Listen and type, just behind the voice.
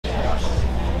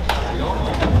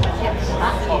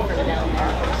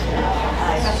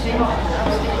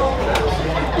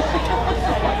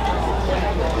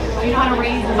want to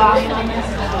raise the volume on this?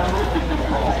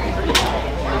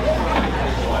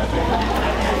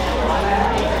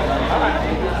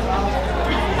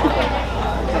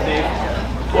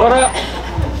 What up?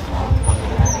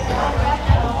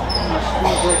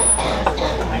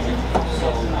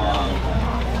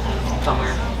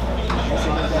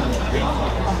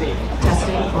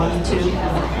 Testing, 1, 2.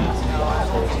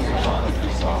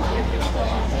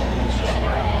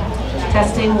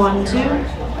 Testing, 1, 2.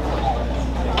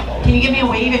 Can you give me a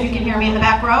wave if you can hear me in the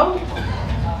back row?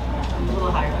 A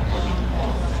little higher.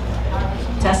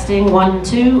 Testing, 1,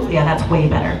 2. Yeah, that's way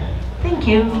better. Thank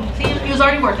you. See, it was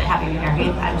already worth it having you here.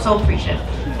 I'm so appreciative.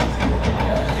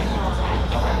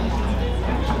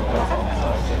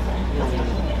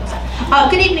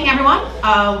 Good evening, everyone.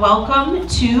 Welcome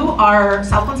to our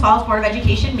South Glens Falls Board of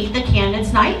Education Meet the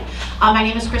Candidates Night. My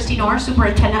name is Christy Knorr,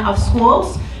 Superintendent of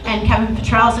Schools, and Kevin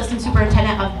Petrell, Assistant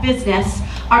Superintendent of Business,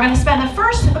 are going to spend the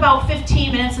first about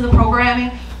 15 minutes of the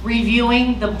programming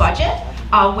reviewing the budget,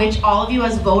 which all of you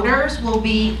as voters will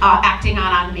be acting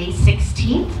on May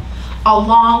 16th,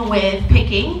 along with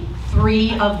picking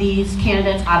 3 of these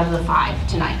candidates out of the 5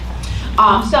 tonight.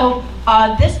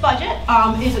 This budget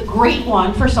is a great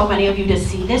one for so many of you to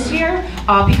see this year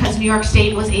because New York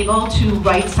State was able to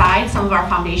right-side some of our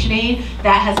foundation aid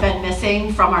that has been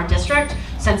missing from our district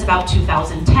since about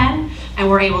 2010, and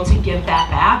we're able to give that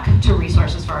back to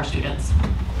resources for our students.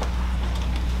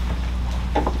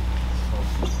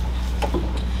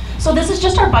 So this is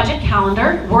just our budget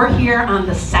calendar. We're here on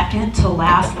the second to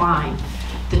last line.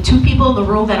 The 2 people in the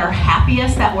room that are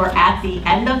happiest that we're at the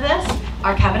end of this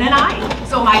are Kevin and I.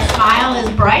 So my smile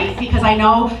is bright because I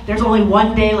know there's only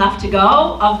 1 day left to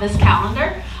go of this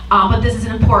calendar, but this is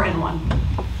an important one.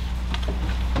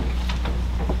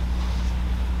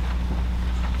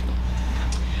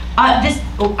 I'm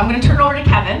going to turn it over to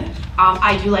Kevin.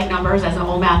 I do like numbers as an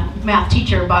old math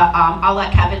teacher, but I'll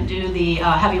let Kevin do the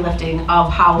heavy lifting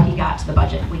of how he got to the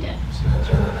budget we did.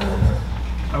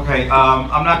 Okay,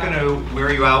 I'm not going to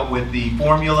wear you out with the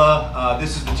formula.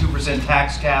 This is the 2%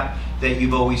 tax cap that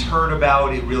you've always heard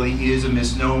about. It really is a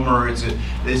misnomer.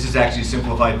 This is actually a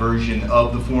simplified version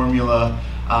of the formula.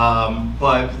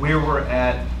 But where we're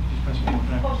at,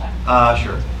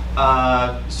 sure.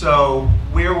 So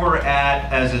where we're at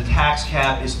as a tax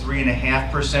cap is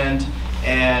 3.5%,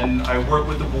 and I work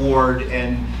with the board,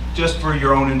 and just for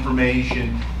your own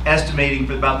information, estimating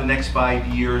for about the next 5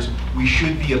 years, we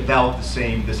should be about the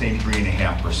same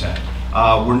 3.5%.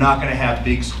 We're not going to have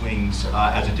big swings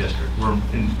as a district. We're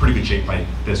in pretty good shape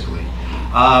fiscally.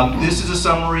 This is a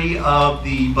summary of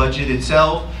the budget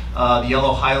itself. The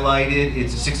yellow highlighted,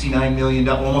 it's a $69 million,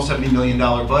 almost $70 million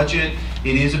budget.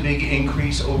 It is a big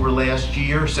increase over last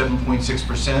year,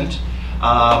 7.6%.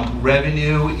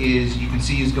 Revenue is, you can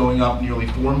see, is going up nearly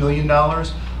 $4 million. A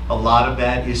lot of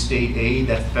that is state aid,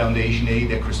 that's the foundation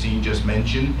aid that Christine just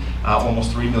mentioned.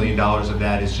 Almost $3 million of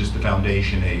that is just the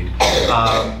foundation aid.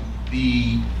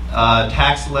 The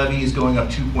tax levy is going up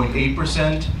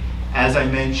 2.8%. As I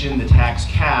mentioned, the tax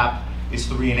cap is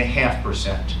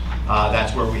 3.5%.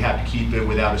 That's where we have to keep it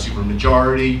without a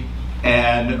supermajority.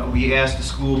 And we asked the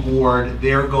school board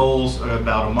their goals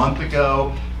about a month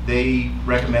ago. They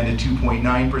recommended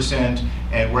 2.9%,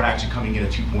 and we're actually coming in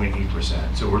at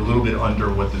 2.8%. So we're a little bit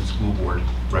under what the school board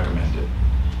recommended.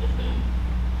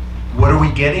 What are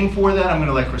we getting for that? I'm going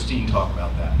to let Christine talk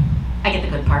about that. I get the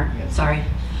good part, yes. Sorry.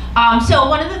 So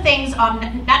one of the things,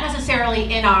 not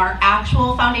necessarily in our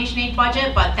actual foundation aid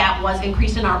budget, but that was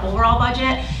increased in our overall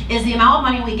budget, is the amount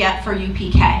of money we get for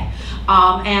UPK.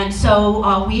 And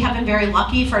so we have been very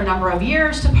lucky for a number of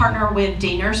years to partner with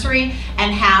Day Nursery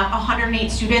and have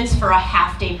 108 students for a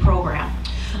half-day program.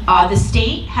 The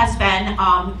state has been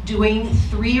doing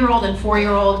 3-year-old and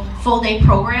 4-year-old full-day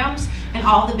programs in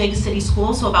all the big city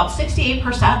schools. So about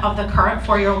 68% of the current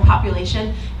 4-year-old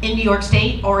population in New York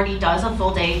State already does a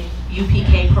full-day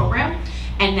UPK program.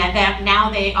 And that now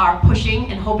they are pushing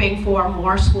and hoping for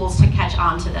more schools to catch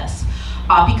on to this.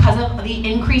 Because of the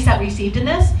increase that we received in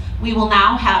this, we will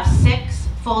now have 6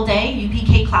 full-day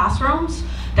UPK classrooms.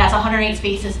 That's 108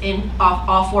 spaces in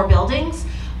all 4 buildings.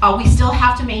 We still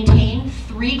have to maintain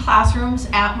 3 classrooms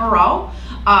at Moreau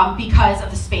because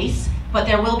of the space, but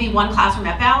there will be 1 classroom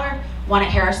at Ballard, 1 at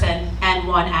Harrison, and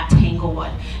 1 at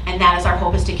Tanglewood. And that is our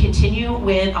hope, is to continue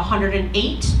with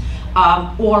 108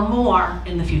 or more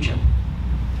in the future.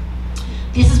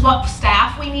 This is what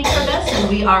staff we need for this, and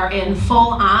we are in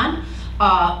full-on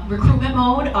recruitment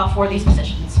mode for these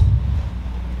positions.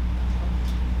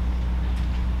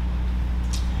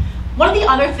 One of the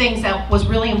other things that was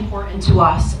really important to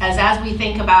us as we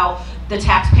think about the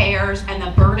taxpayers and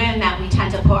the burden that we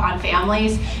tend to put on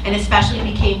families, and especially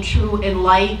became true in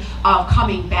light of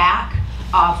coming back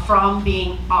from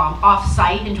being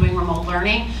off-site and doing remote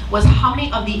learning, was how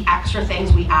many of the extra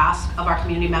things we ask of our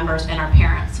community members and our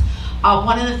parents.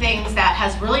 One of the things that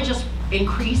has really just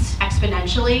increased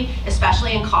exponentially,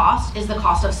 especially in cost, is the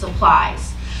cost of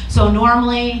supplies. So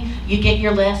normally you get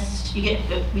your list, we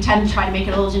tend to try to make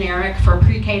it a little generic for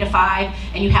pre-K to 5,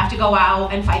 and you have to go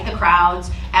out and fight the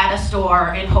crowds at a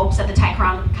store in hopes that the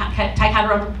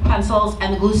Ticonderoga pencils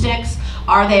and the glue sticks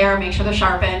are there, make sure they're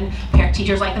sharpened,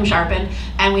 teachers like them sharpened,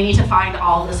 and we need to find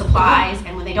all the supplies,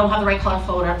 and when they don't have the right color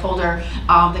folder,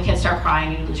 the kids start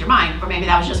crying and you lose your mind. Or maybe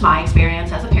that was just my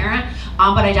experience as a parent,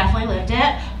 but I definitely lived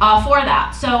it for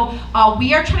that. So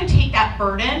we are trying to take that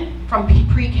burden from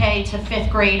pre-K to 5th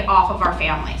grade off of our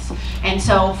families. And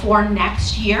so for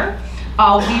next year,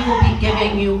 we will be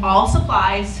giving you all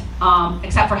supplies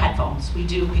except for headphones. We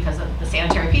do, because of the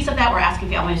sanitary piece of that, we're asking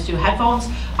families to do headphones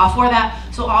for that.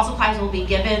 So all supplies will be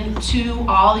given to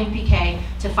all UPK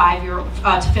to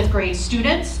 5th grade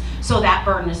students, so that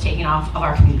burden is taken off of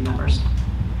our community members.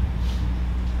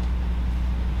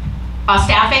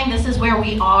 Staffing, this is where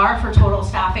we are for total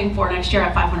staffing for next year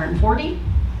at 540.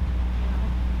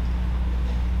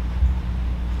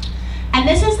 And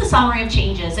this is the summary of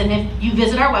changes, and if you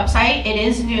visit our website, it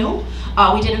is new.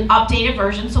 We did an updated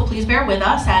version, so please bear with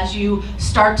us as you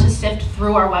start to sift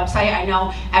through our website. I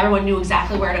know everyone knew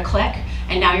exactly where to click,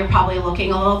 and now you're probably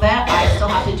looking a little bit. I still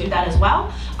have to do that as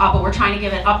well, but we're trying to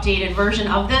give an updated version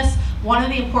of this. One of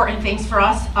the important things for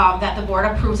us that the board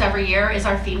approves every year is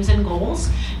our themes and goals,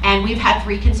 and we've had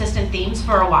 3 consistent themes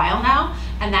for a while now,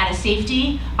 and that is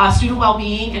safety, student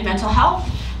well-being, and mental health,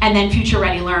 and then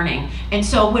future-ready learning. And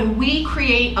so when we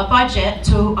create a budget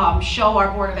to show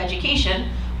our Board of Education,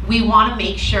 we want to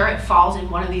make sure it falls in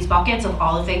one of these buckets of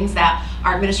all the things that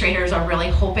our administrators are really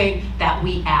hoping that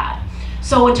we add.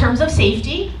 So in terms of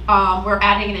safety, we're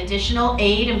adding an additional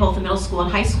aid in both the middle school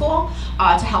and high school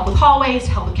to help with hallways,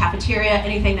 to help with cafeteria,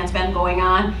 anything that's been going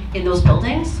on in those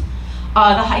buildings.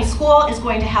 The high school is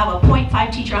going to have a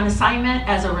 .5 teacher on assignment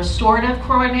as a restorative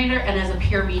coordinator and as a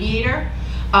peer mediator.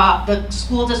 The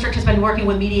school district has been working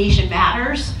with Mediation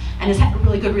Matters and has had a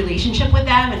really good relationship with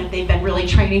them, and they've been really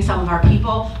training some of our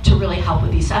people to really help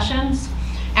with these sessions.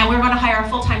 And we're going to hire a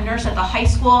full-time nurse at the high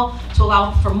school to allow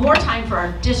for more time for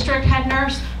our district head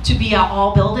nurse to be at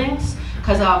all buildings,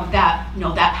 because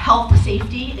that health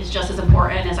safety is just as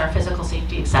important as our physical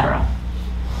safety, etc.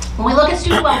 When we look at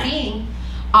student well-being,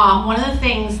 one of the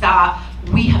things that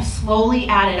we have slowly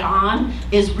added on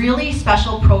is really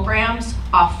special programs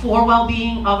for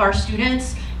well-being of our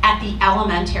students at the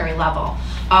elementary level.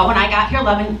 When I got here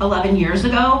 11 years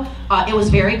ago, it was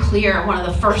very clear, one of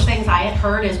the first things I had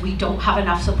heard is we don't have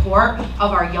enough support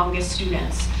of our youngest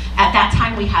students. At that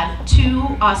time, we had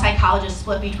 2 psychologists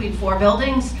split between 4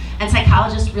 buildings, and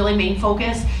psychologists' really main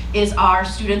focus is our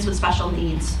students with special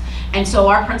needs. And so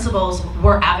our principals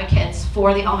were advocates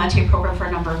for the elementary program for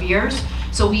a number of years.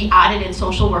 So we added in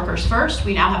social workers first.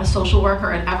 We now have a social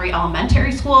worker in every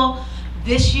elementary school.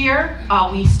 This year,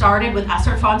 we started with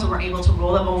ESSER funds, and we're able to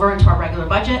roll them over into our regular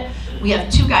budget. We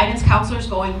have 2 guidance counselors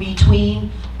going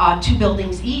between 2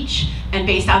 buildings each, and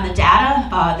based on the data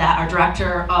that our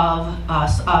director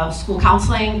of school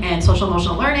counseling and social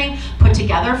emotional learning put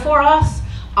together for us,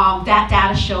 that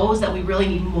data shows that we really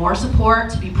need more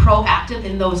support to be proactive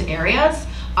in those areas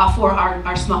for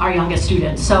our youngest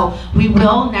students. So we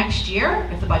will next year,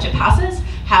 if the budget passes,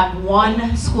 have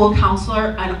 1 school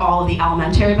counselor in all of the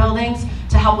elementary buildings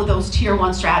to help with those tier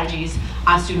 1 strategies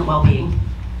on student well-being.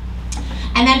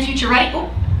 And then future ready,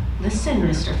 oh, listen,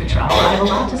 Mr. Fitrell, I have a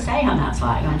lot to say on that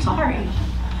slide, I'm sorry.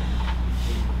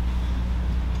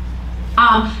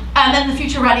 And then the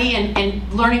future ready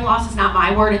and learning loss is not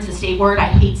my word, it's a state word. I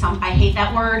hate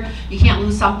that word. You can't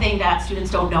lose something that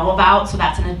students don't know about, so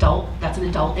that's an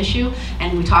adult issue,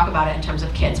 and we talk about it in terms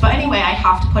of kids. But anyway, I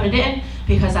have to put it in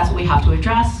because that's what we have to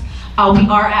address. We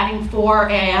are adding 4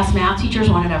 AIS math teachers,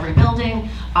 1 at every building.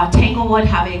 Tanglewood,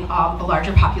 having a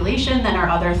larger population than our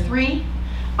other 3,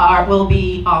 will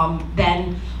be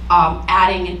then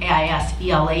adding an AIS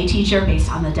ELA teacher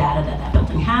based on the data that that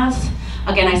building has.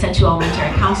 Again, I said 2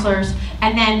 elementary counselors,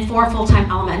 and then 4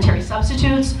 full-time elementary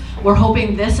substitutes. We're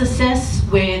hoping this assists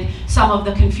with some of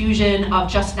the confusion of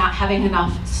just not having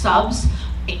enough subs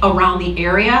around the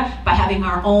area. By having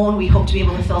our own, we hope to be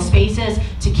able to fill spaces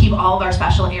to keep all of our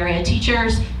special area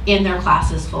teachers in their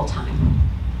classes full-time.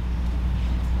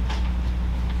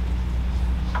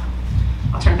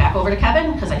 I'll turn it back over to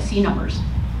Kevin because I see numbers.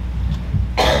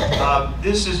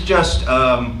 This is just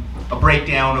a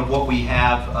breakdown of what we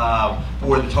have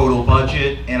for the total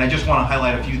budget, and I just want to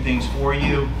highlight a few things for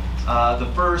you.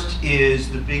 The first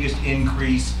is the biggest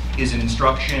increase is in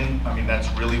instruction. I mean, that's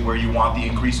really where you want the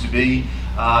increase to be.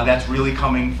 That's really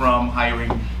coming from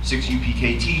hiring 6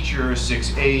 UPK teachers,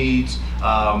 6 aides,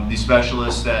 the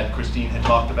specialists that Christine had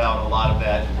talked about. A lot of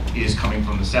that is coming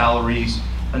from the salaries.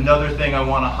 Another thing I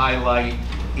want to highlight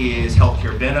is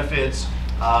healthcare benefits.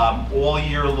 All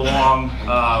year long,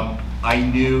 I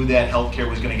knew that healthcare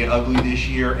was going to get ugly this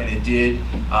year, and it did.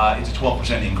 It's a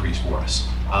 12% increase for us.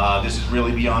 This is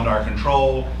really beyond our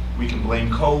control. We can blame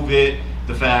COVID,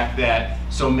 the fact that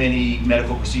so many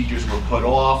medical procedures were put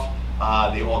off.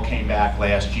 They all came back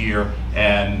last year,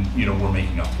 and we're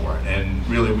making up for it. And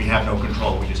really, we have no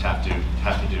control. We just have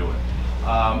to do it.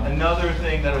 Another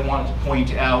thing that I wanted to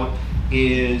point out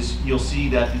is you'll see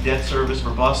that the debt service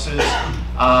for buses.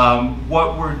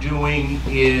 What we're doing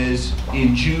is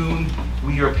in June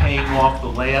we are paying off the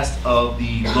last of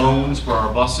the loans for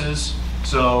our buses.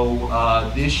 So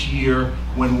this year,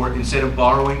 when we're instead of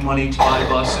borrowing money to buy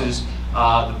buses,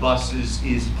 the buses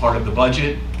is part of the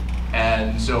budget.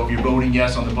 And so if you're voting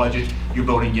yes on the budget, you're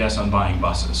voting yes on buying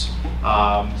buses.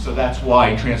 So that's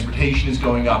why transportation is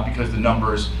going up, because the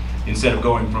numbers, instead of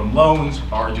going from loans,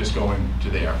 are just going to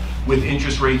there. With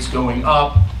interest rates going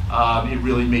up, it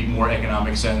really made more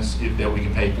economic sense that we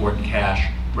can pay for it in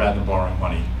cash rather than borrowing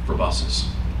money for buses.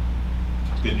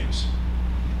 Good news.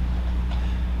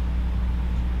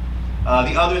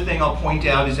 The other thing I'll point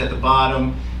out is at the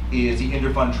bottom is the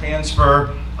interfund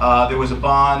transfer. There was a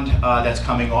bond that's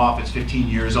coming off. It's 15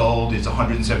 years old. It's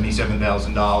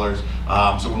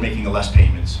 $177,000. So we're making less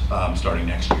payments starting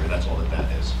next year. That's all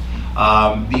that is.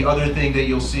 The other thing that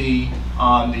you'll see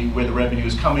on where the revenue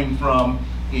is coming from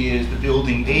is the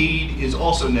building aid is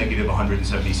also negative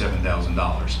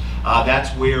 $177,000.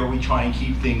 That's where we try and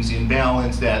keep things in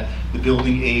balance, that the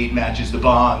building aid matches the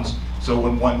bonds. So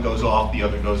when one goes off, the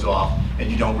other goes off, and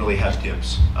you don't really have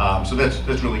dips. So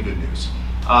that's really good news.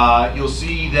 You'll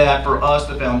see that for us,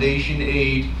 the foundation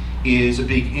aid is a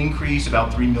big increase,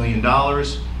 about $3 million,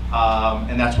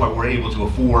 and that's why we're able to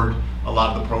afford a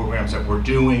lot of the programs that we're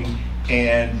doing.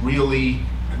 And really,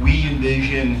 we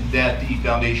envision that the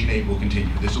foundation aid will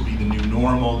continue. This will be the new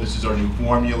normal. This is our new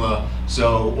formula.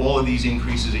 So all of these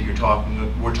increases that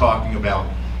we're talking about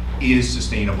is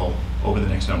sustainable over the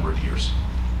next number of years.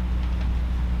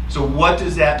 So what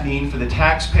does that mean for the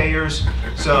taxpayers?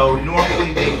 So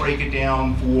normally they break it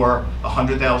down for a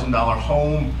 $100,000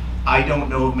 home. I don't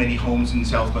know of many homes in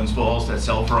South Glens Falls that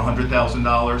sell for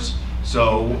 $100,000.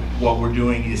 So what we're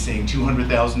doing is saying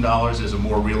 $200,000 is a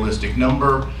more realistic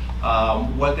number.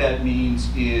 What that means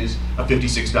is a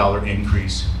 $56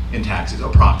 increase in taxes,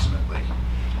 approximately.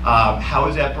 How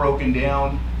is that broken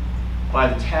down by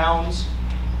the towns?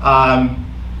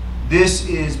 This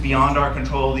is beyond our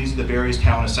control. These are the various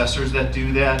town assessors that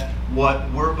do that.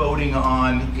 What we're voting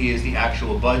on is the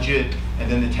actual budget, and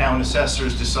then the town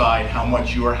assessors decide how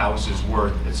much your house is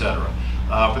worth, etc.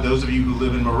 For those of you who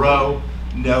live in Moreau,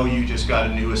 know you just got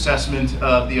a new assessment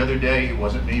the other day. It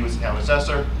wasn't me, it was the town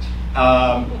assessor.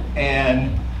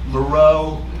 And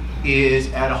Moreau is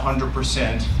at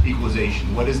 100%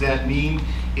 equalization. What does that mean?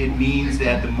 It means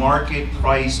that the market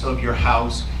price of your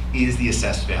house is the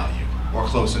assessed value, or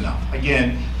close enough.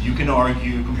 Again, you can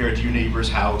argue compared to your neighbor's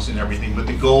house and everything, but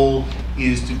the goal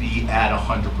is to be at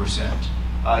 100%.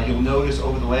 You'll notice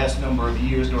over the last number of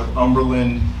years,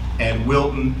 Northumberland and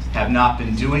Wilton have not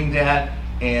been doing that,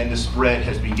 and the spread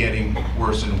has been getting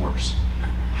worse and worse.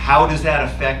 How does that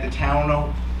affect the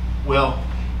town? Well,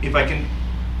 if I can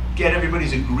get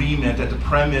everybody's agreement that the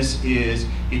premise is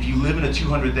if you live in a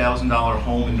 $200,000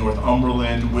 home in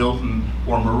Northumberland, Wilton,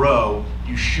 or Moreau,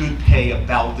 you should pay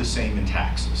about the same in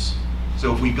taxes.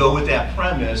 So if we go with that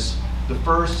premise, the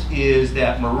first is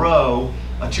that Moreau,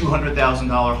 a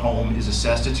 $200,000 home is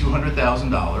assessed at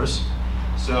 $200,000.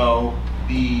 So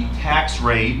the tax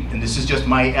rate, and this is just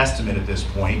my estimate at this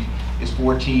point, is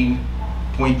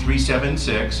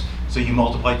 14.376. So you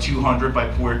multiply 200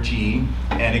 by 14,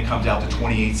 and it comes out to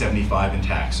 $28.75 in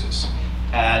taxes.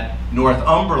 At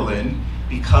Northumberland,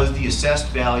 because the assessed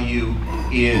value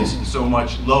is so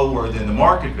much lower than the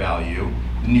market value,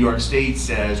 New York State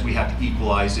says we have to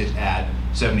equalize it at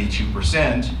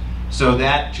 72%. So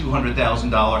that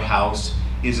 $200,000 house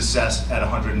is assessed at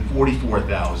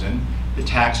 $144,000. The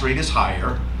tax rate is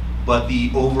higher, but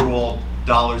the overall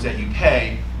dollars that you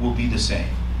pay will be the same.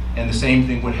 And the same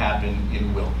thing would happen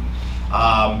in Wilton.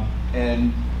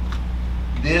 And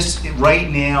this right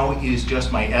now is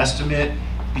just my estimate.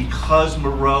 Because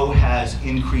Moreau has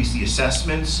increased the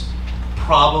assessments,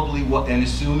 probably and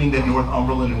assuming that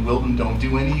Northumberland and Wilton don't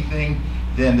do anything,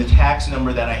 then the tax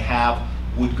number that I have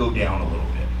would go down a little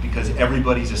bit, because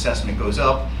everybody's assessment goes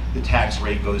up, the tax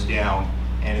rate goes down,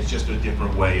 and it's just a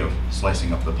different way of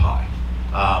slicing up the pie.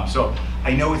 So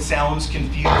I know it sounds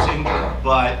confusing,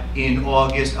 but in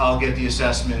August I'll get the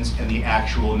assessments and the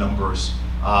actual numbers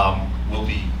will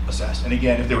be assessed. And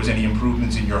again, if there was any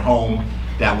improvements in your home,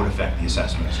 that would affect the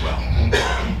assessment as well.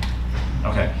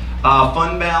 Okay,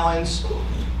 fund balance.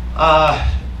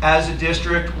 As a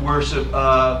district, we're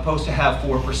supposed to have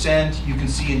 4%. You can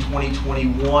see in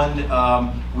 2021,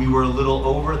 we were a little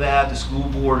over that. The school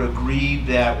board agreed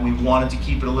that we wanted to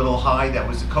keep it a little high. That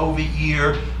was the COVID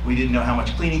year. We didn't know how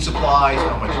much cleaning supplies,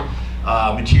 how much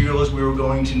materials we were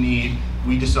going to need.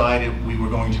 We decided we were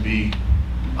going to be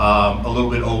a little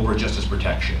bit over just as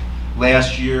protection.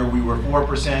 Last year, we were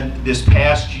 4%. This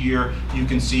past year, you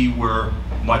can see we're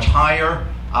much higher.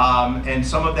 And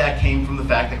some of that came from the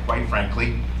fact that, quite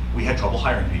frankly, we had trouble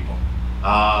hiring people.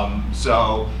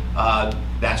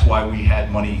 That's why we had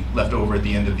money left over at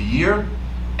the end of the year.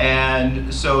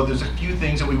 And so there's a few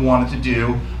things that we wanted to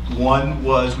do. One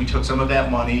was we took some of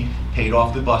that money, paid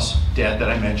off the bus debt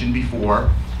that I mentioned before.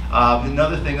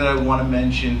 Another thing that I want to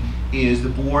mention is the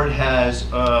board has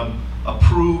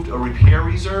approved a repair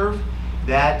reserve.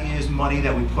 That is money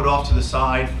that we put off to the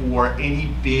side for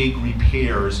any big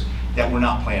repairs that we're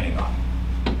not planning on.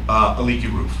 A leaky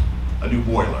roof, a new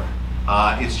boiler.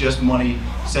 It's just money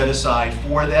set aside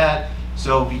for that.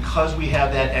 So because we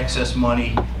have that excess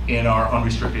money in our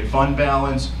unrestricted fund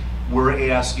balance,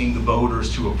 we're asking the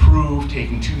voters to approve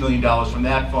taking $2 million from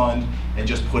that fund and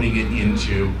just putting it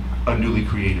into a newly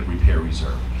created repair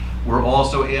reserve. We're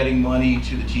also adding money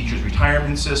to the teachers'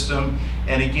 retirement system.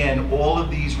 And again, all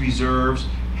of these reserves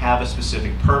have a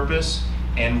specific purpose.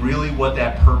 And really what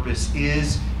that purpose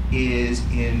is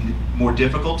in more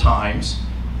difficult times,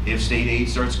 if state aid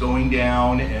starts going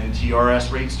down and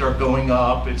TRS rates start going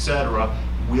up, etc.,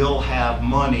 we'll have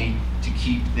money to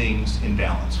keep things in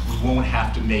balance. We won't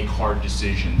have to make hard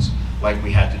decisions like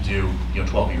we had to do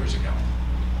 12 years ago.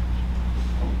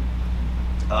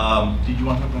 Did you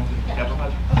want to talk about the capital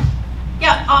budget?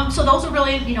 Yeah, so those are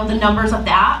really, the numbers of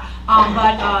that.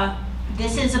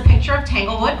 This is a picture of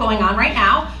Tanglewood going on right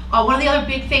now. One of the other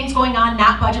big things going on,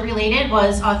 not budget related,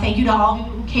 was thank you to all of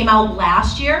you who came out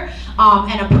last year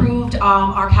and approved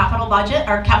our capital budget,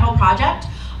 our capital project.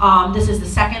 This is the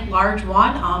second large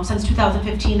one since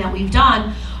 2015 that we've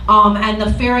done. And the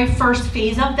very first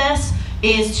phase of this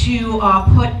is to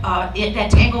put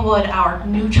at Tanglewood our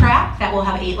new track that will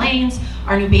have 8 lanes,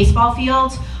 our new baseball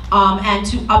fields, and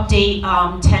to update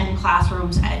 10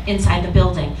 classrooms inside the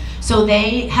building. So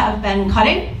they have been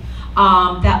cutting.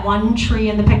 That one tree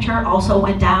in the picture also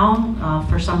went down.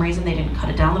 For some reason they didn't cut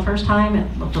it down the first time.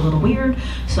 It looked a little weird,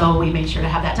 so we made sure to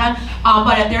have that done.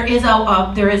 But there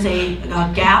is a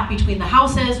gap between the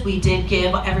houses. We did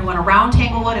give everyone around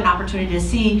Tanglewood an opportunity to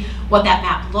see what that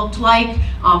map looked like.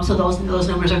 So those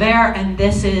numbers are there, and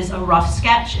this is a rough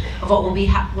sketch of what we'll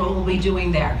be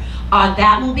doing there.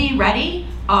 That will be ready.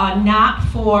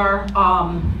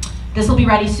 This will be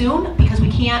ready soon because we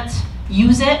can't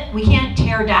use it. We can't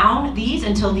tear down these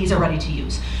until these are ready to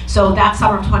use. So that's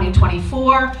summer of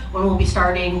 2024 when we'll be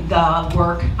starting the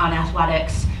work on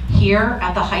athletics here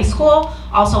at the high school.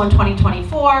 Also in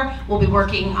 2024, we'll be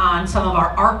working on some of our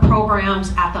art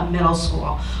programs at the middle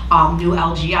school. New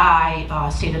LGI,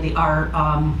 state-of-the-art,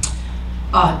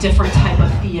 different type of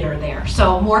theater there.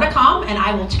 So more to come, and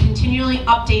I will continually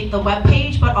update the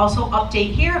webpage, but also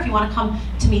update here if you want to come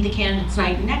to meet the candidates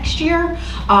night next year.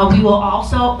 We will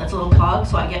also, that's a little plug,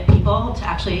 so I get people to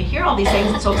actually hear all these things,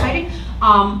 it's so exciting.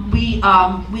 We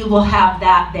will have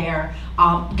that there,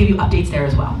 give you updates there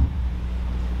as well.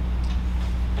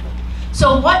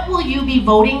 So what will you be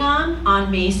voting on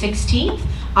May 16th?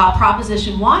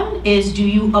 Proposition 1 is, do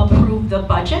you approve the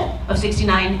budget of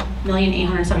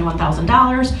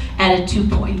 $69,871,000 at a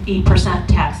 2.8%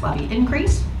 tax levy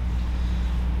increase?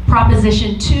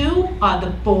 Proposition 2,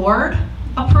 the board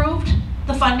approved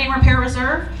the funding repair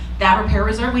reserve. That repair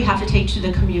reserve we have to take to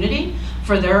the community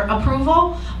for their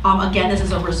approval. Again, this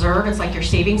is a reserve, it's like your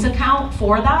savings account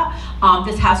for that.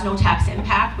 This has no tax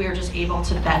impact. We are just able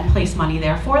to then place money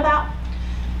there for that.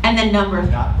 And then Not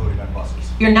voting on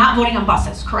buses. You're not voting on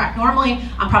buses, correct. Normally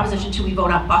on Proposition 2 we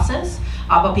vote on buses,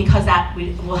 but because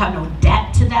we will have no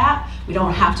debt to that, we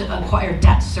don't have to acquire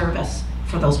debt service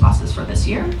for those buses for this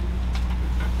year.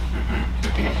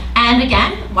 And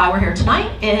again, why we're here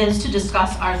tonight is to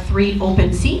discuss our 3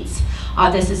 open seats.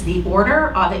 This is the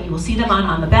order that you will see them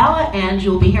on the ballot, and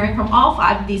you'll be hearing from all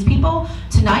 5 of these people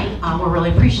tonight. We're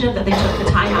really appreciative that they took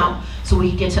the time out so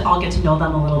we all get to know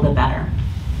them a little bit better.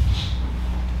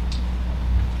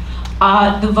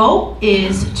 The vote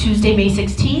is Tuesday, May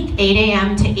 16th, 8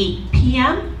 a.m. to 8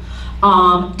 p.m.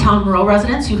 Town of Monroe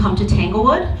residents, you come to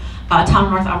Tanglewood. Town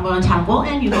of Northumberland, Town of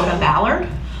Wilton, you go to Ballard.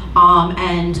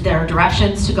 And there are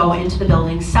directions to go into the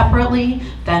buildings separately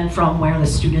than from where the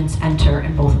students enter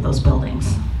in both of those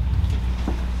buildings.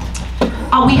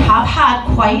 We have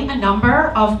had quite a number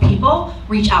of people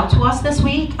reach out to us this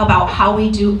week about how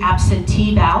we do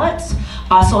absentee ballots.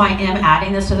 So I am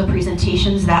adding this to the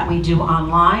presentations that we do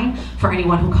online for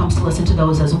anyone who comes to listen to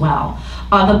those as well.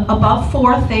 The above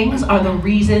 4 things are the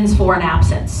reasons for an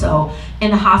absence. So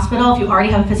in the hospital, if you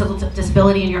already have a physical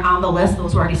disability and you're on the list,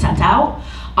 those were already sent out.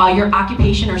 Your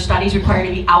occupation or studies require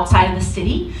to be outside of the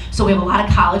city. So we have a lot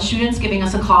of college students giving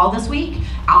us a call this week,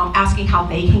 asking how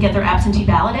they can get their absentee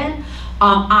ballot in.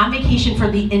 On vacation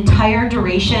for the entire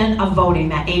duration of voting,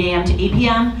 that 8 a.m. to 8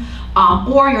 p.m.,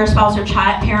 or your spouse or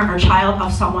parent or child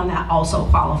of someone that also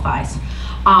qualifies.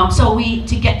 So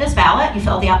to get this ballot, you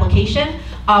fill out the application.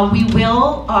 We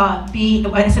will be,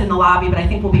 like I said, in the lobby, but I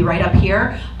think we'll be right up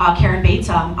here. Karen Bates,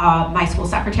 my school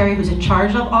secretary who's in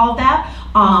charge of all of that,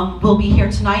 will be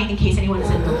here tonight in case anyone is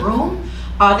in the room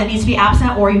that needs to be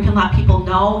absent, or you can let people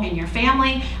know in your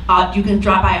family. You can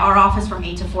drop by our office from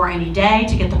 8 to 4 any day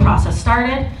to get the process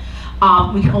started.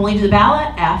 We can only do the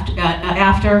ballot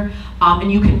after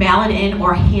and you can mail it in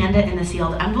or hand it in a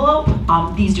sealed envelope.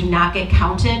 These do not get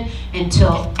counted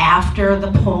until after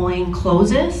the polling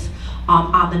closes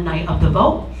on the night of the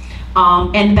vote.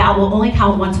 And that will only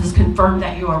count once it is confirmed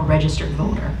that you are a registered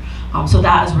voter. So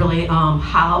that is really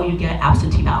how you get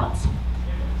absentee ballots.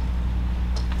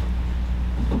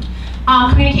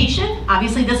 Communication,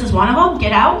 obviously this is one of them.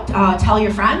 Get out, tell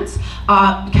your friends.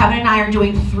 Kevin and I are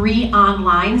doing 3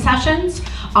 online sessions.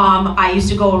 I used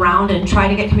to go around and try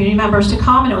to get community members to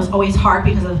come, and it was always hard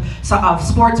because of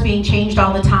sports being changed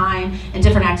all the time and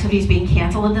different activities being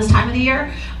canceled at this time of the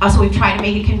year. So we've tried to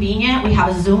make it convenient. We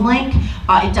have a Zoom link.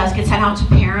 It does get sent out to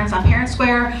parents on Parent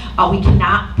Square. We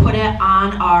cannot put it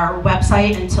on our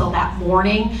website until that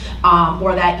morning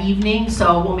or that evening,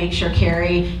 so we'll make sure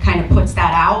Carrie kind of puts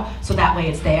that out so that way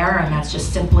it's there, and that's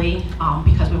just simply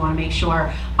because we want to make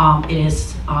sure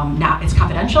it's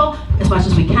confidential as much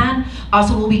as we can.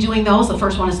 So we'll be doing those. The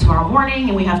first one is tomorrow morning,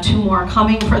 and we have 2 more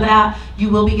coming for that. You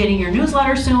will be getting your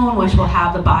newsletter soon, which will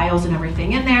have the bios and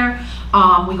everything in there.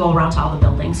 We go around to all the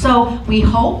buildings. So we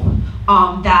hope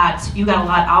that you got a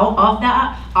lot out of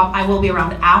that. I will be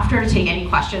around after to take any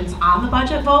questions on the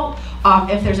budget vote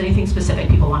if there's anything specific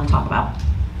people want to talk about.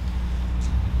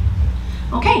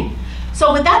 Okay,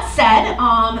 so with that said,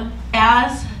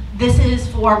 as this is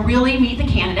for really meet the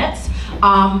candidates,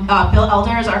 Bill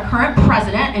Elder is our current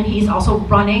president, and he's also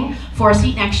running for a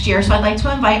seat next year. So I'd like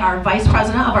to invite our vice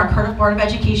president of our Cardiff Board of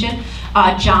Education,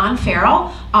 John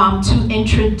Farrell, to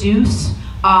introduce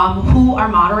who our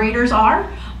moderators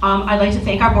are. I'd like to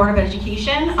thank our Board of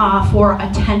Education for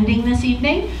attending this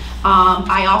evening.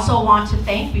 I also want to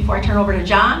thank, before I turn over to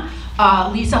John,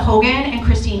 Lisa Hogan and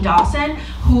Christine Dawson,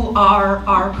 who are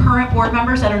our current board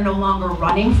members that are no longer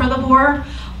running for the board.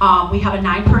 We have a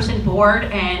 9-person board,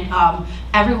 and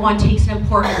everyone takes an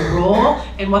important role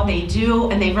in what they do,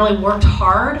 and they've really worked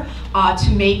hard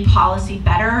to make policy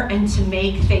better and to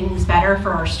make things better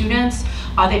for our students.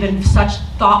 They've been such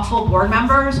thoughtful board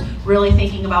members, really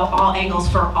thinking about all angles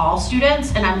for all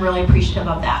students, and I'm really appreciative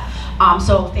of that.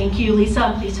 So thank you, Lisa,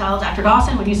 and please tell Dr.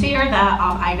 Dawson when you see her that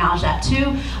I acknowledge that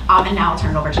too. And now I'll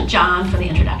turn it over to John for the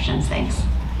introductions. Thanks.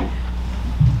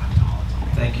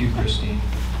 Thank you, Christine.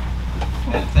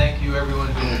 And thank you everyone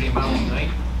who came out tonight.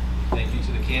 Thank you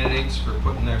to the candidates for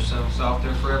putting themselves out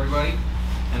there for everybody.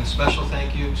 And a special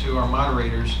thank you to our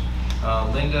moderators,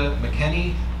 Linda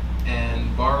McKinney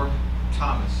and Barb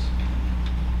Thomas.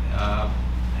 And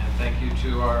thank you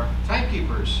to our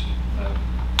timekeepers,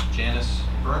 Janice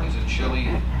Burns and Shelley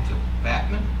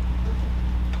Backman.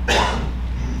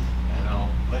 And I'll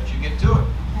let you get to it.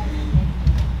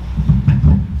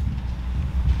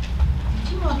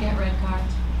 Did you all get red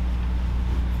cards?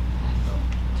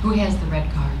 Who has the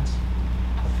red cards?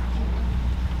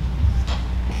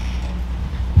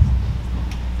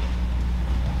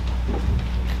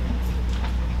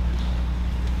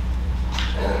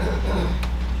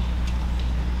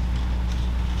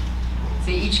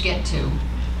 So you each get 2. Do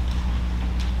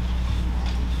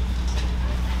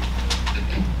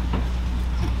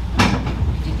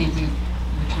you think we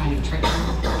were trying to trick them?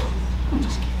 I'm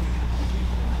just kidding.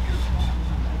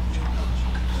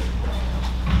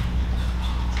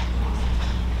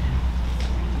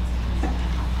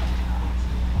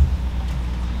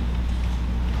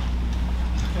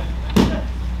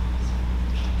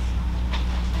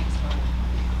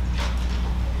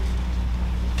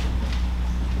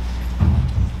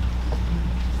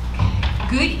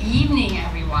 Good evening,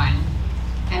 everyone,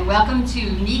 and welcome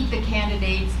to Meet the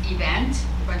Candidates event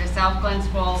for the South Glens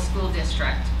Falls School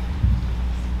District.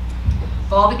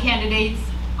 All the candidates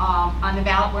on the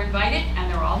ballot were invited,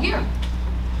 and they're all here.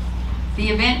 The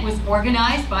event was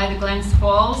organized by the Glens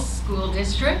Falls School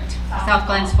District, South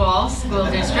Glens Falls School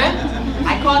District.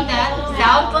 I caught that,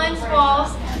 South Glens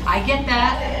Falls, I get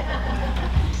that.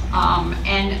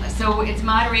 And so it's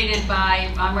moderated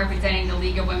by, I'm representing the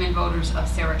League of Women Voters of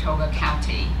Saratoga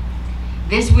County.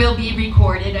 This will be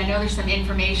recorded. I know there's some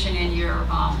information in your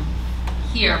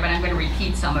here, but I'm going to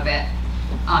repeat some of it.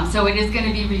 So it is going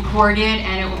to be recorded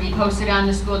and it will be posted on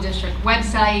the school district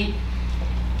website.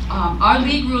 Our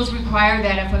league rules require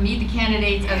that if a Meet the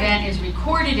Candidates event is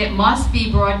recorded, it must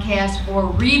be broadcast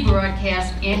or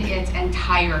rebroadcast in its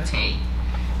entirety.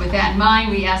 With that in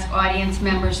mind, we ask audience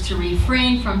members to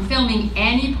refrain from filming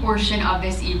any portion of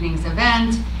this evening's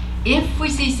event. If we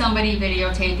see somebody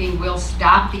videotaping, we'll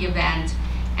stop the event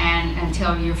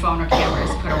until your phone or camera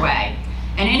is put away.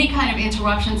 And any kind of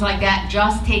interruptions like that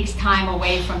just takes time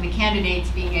away from the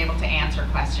candidates being able to answer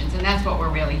questions, and that's what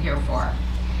we're really here for.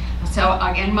 So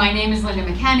again, my name is Linda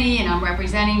McKenney, and I'm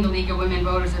representing the League of Women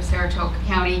Voters of Saratoga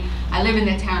County. I live in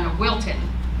the town of Wilton.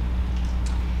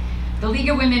 The League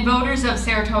of Women Voters of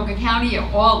Saratoga County, or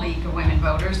all League of Women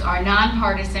Voters, are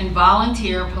nonpartisan,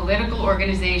 volunteer political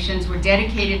organizations who are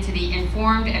dedicated to the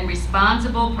informed and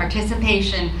responsible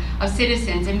participation of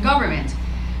citizens in government.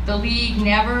 The League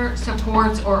never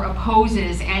supports or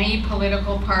opposes any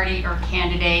political party or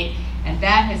candidate, and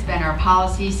that has been our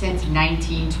policy since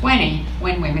 1920,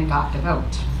 when women got the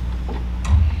vote.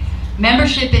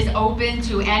 Membership is open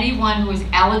to anyone who is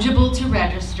eligible to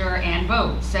register and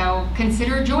vote, so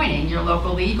consider joining your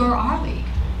local league or our league.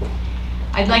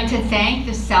 I'd like to thank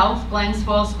the South Glens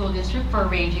Falls School District for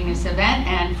arranging this event,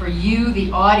 and for you,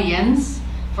 the audience,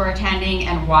 for attending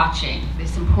and watching.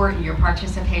 It's important, your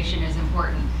participation is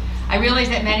important. I realize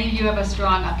that many of you have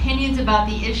strong opinions about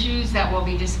the issues that will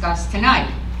be discussed tonight.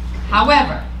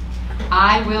 However,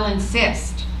 I will insist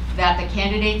that the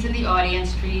candidates in the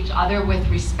audience treat each other with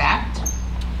respect.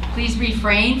 Please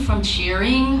refrain from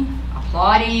cheering,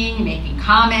 applauding, making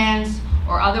comments,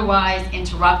 or otherwise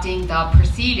interrupting the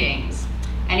proceedings.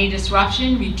 Any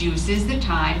disruption reduces the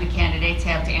time the candidates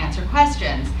have to answer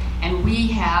questions. And we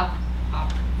have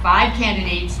 5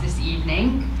 candidates this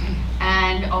evening,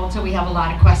 and also we have a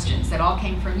lot of questions that all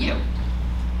came from you.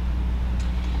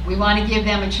 We want to give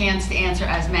them a chance to answer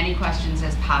as many questions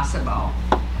as possible.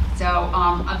 So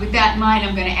with that in mind,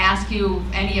 I'm going to ask you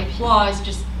any applause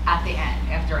just at the end,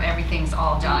 after everything's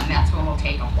all done. That's when we'll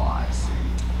take applause.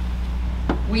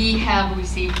 We have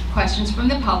received questions from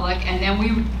the public, and then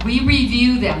we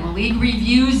review them. The league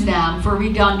reviews them for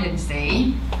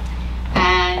redundancy,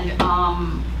 and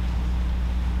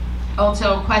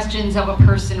also questions of a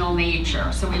personal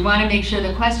nature. So we want to make sure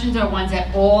the questions are ones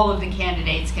that all of the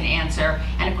candidates can answer,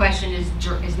 and a question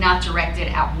is not directed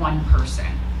at one person.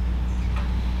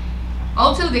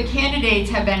 Also, the candidates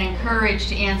have been encouraged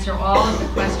to answer all of the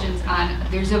questions on,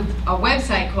 there's a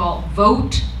website called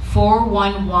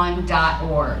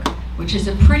vote411.org, which is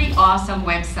a pretty awesome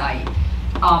website.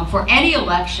 For any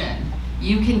election,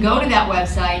 you can go to that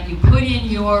website, you put in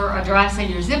your address and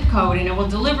your zip code, and it will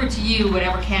deliver to you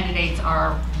whatever candidates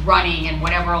are running in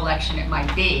whatever election it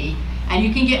might be, and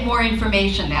you can get more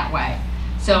information that way.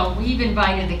 So we've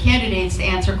invited the candidates to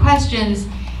answer questions,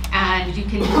 and you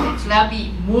can, so that'll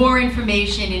be more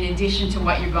information in addition to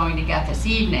what you're going to get this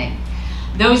evening.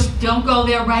 Those don't go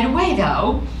there right away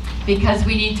though, because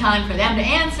we need time for them to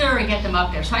answer and get them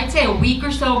up there. So I'd say a week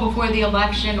or so before the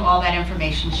election, all that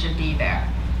information should be there.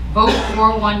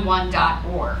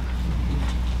 Vote411.org.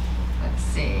 Let's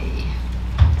see.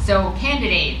 So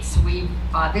candidates,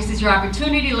 this is your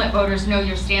opportunity to let voters know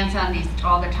your stance on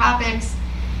all the topics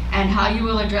and how you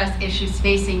will address issues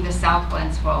facing the South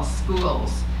Glens Falls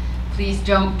schools. Please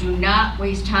do not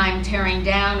waste time tearing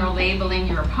down or labeling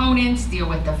your opponents. Deal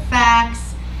with the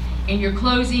facts. In your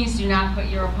closings, do not put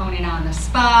your opponent on the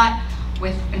spot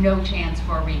with no chance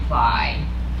for a reply.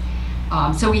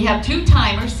 So we have 2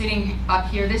 timers sitting up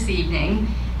here this evening,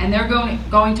 and they're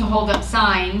going to hold up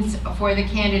signs for the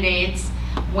candidates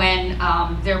when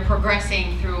they're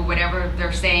progressing through whatever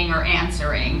they're saying or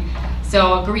answering.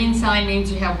 So a green sign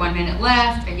means you have 1 minute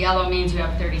left, a yellow means you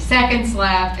have 30 seconds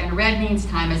left, and red means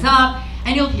time is up,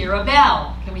 and you'll hear a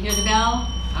bell. Can we hear the bell?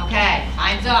 Okay,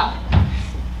 time's up.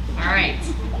 All right.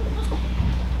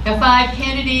 The 5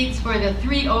 candidates for the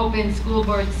 3 open school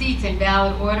board seats in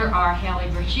ballot order are Haley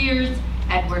Brashears,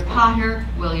 Edward Potter,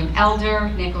 William Elder,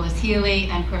 Nicholas Healy,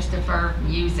 and Christopher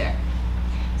Music.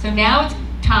 So now it's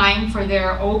time for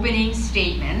their opening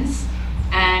statements,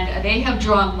 and they have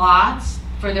drawn lots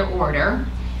for their order.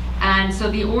 And so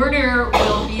the order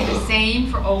will be the same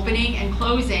for opening and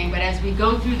closing, but as we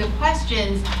go through the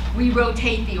questions, we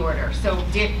rotate the order. So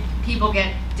people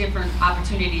get different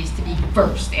opportunities to be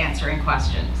first answering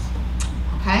questions.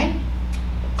 Okay?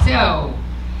 So,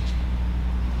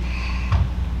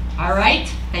 all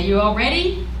right, are you all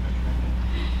ready?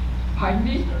 Pardon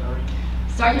me?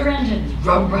 Start your engines.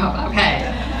 Rum, rum.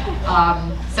 Okay.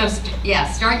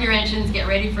 Start your engines, get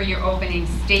ready for your opening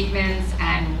statements,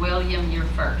 and William, you're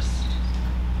first.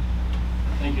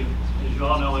 Thank you. As you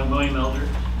all know, I'm William Elder.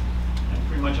 I'm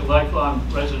pretty much a lifelong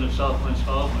resident of South Glens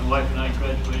Falls. My wife and I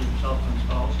graduated from South Glens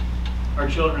Falls. Our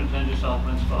children attended South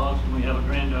Glens Falls, and we have a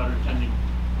granddaughter attending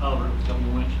Oliver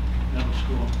W. Winch Middle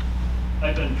School.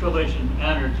 I've been privileged and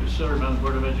honored to serve on the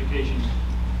Board of Education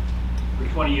for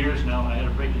 20 years now. I had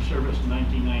a break in service in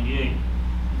 1998.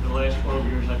 For the last 12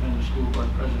 years, I've been the school board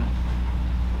president.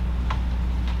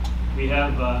 We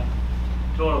have a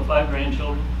total of 5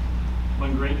 grandchildren,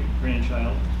 1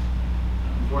 great-grandchild.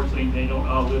 Unfortunately, they don't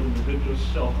all live in the good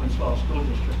South Glens Falls School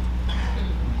District.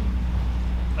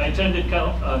 I attended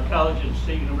college at the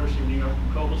State University of New York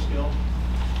in Cobleskill.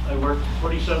 I worked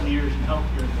 47 years in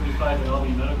healthcare, 35 at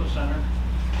Albany Medical Center,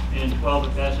 and 12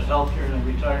 at Bassett Healthcare, and I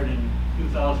retired in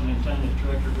 2010 as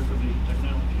Director of Information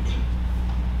Technology.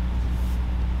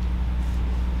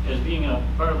 As being a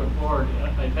part of the board,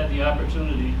 I've had the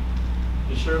opportunity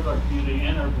to serve our community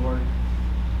and our board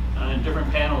in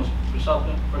different panels for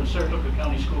the Saratoga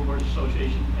County School Boards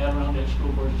Association, Adirondack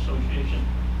School Boards Association.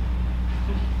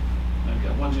 I've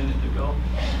got 1 minute to go.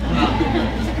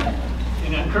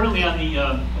 And I'm currently on the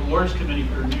awards committee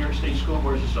for the New York State School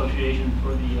Boards Association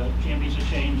for the Champions of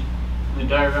Change and the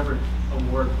Dyer Everett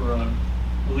Award for a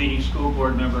leading school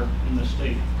board member in the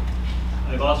state.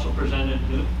 I've also presented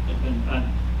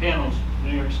on panels,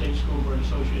 New York State School Board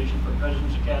Association for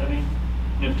President's Academy,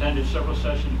 and have attended several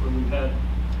sessions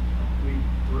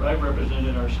where I've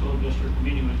represented our school district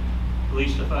meeting with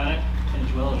Elise Stefanik,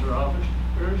 as well as her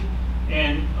officers,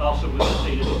 and also with the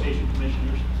State Education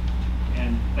Commissioners.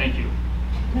 And thank you.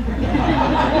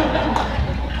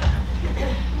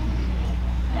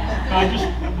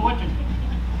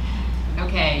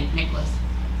 Okay, Nicholas.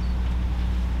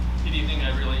 Good evening.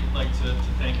 I'd really like to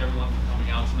thank everyone for coming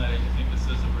out tonight. I think this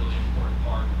is a really important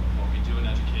part of what we do in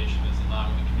education, is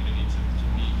allowing the community to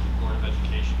meet the Board of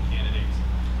Education candidates.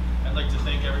 I'd like to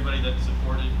thank everybody that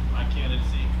supported my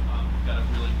candidacy. We've got a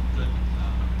really good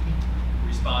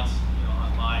response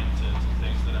online to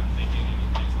things that I'm thinking and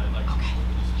things that I'd like to do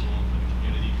for the school and for the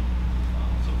community.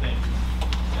 So thank you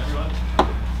to everyone,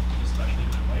 especially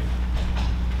my wife.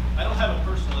 I don't have a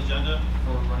personal agenda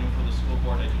for running for the school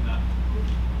board.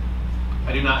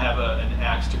 I do not have an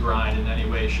axe to grind in any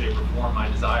way, shape, or form. My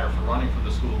desire for running for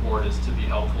the school board is to be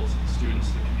helpful to the students,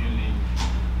 the community.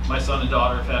 My son and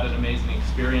daughter have had an amazing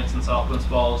experience in South Glens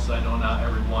Falls. I know not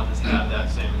everyone has had that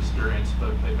same experience,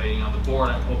 but by being on the board,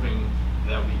 I'm hoping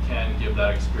that we can give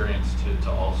that experience to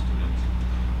all students.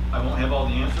 I won't have all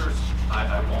the answers.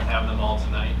 I won't have them all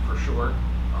tonight for sure,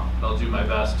 but I'll do my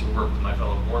best to work with my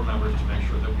fellow board members to make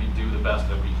sure that we do the best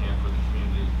that we can for the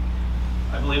community.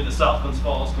 I believe that South Glens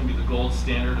Falls can be the gold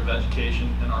standard of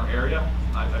education in our area.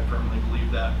 I firmly believe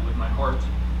that with my heart.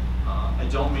 I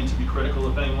don't mean to be critical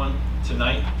of anyone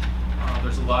tonight.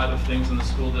 There's a lot of things in the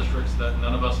school districts that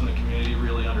none of us in the community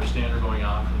really understand are going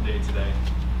on from day to day.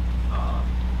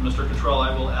 Mr. Control,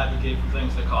 I will advocate for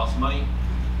things that cost money.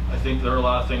 I think there are a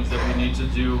lot of things that we need to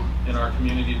do in our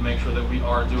community to make sure that we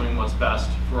are doing what's best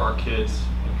for our kids,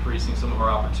 increasing some of our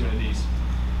opportunities,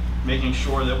 making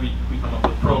sure that we come up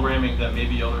with programming that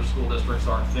maybe other school districts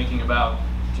aren't thinking about,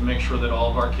 to make sure that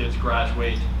all of our kids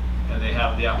graduate and they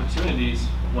have the opportunities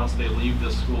once they leave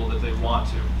this school that they want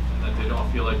to, and that they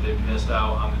don't feel like they've missed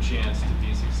out on the chance to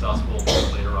be successful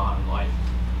later on in life.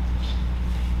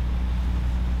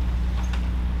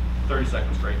 30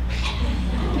 seconds, great.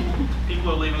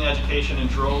 People are leaving education in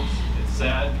droves. It's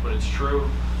sad, but it's true.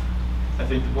 I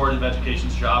think the Board of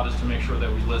Education's job is to make sure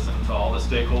that we listen to all the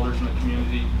stakeholders in the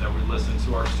community, that we listen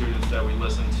to our students, that we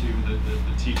listen to the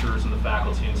teachers and the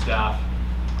faculty and staff,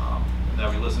 and that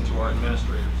we listen to our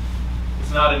administrators.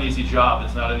 It's not an easy job.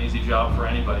 It's not an easy job for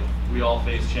anybody. We all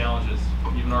face challenges.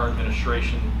 Even our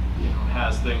administration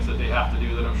has things that they have to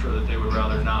do that I'm sure that they would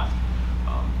rather not.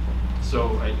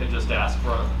 So I just ask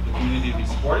for the community to be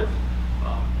supportive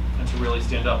and to really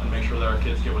stand up and make sure that our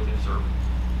kids get what they deserve.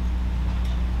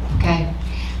 Okay,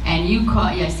 and you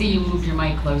call, yeah, I see you moved your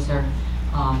mic closer.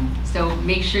 So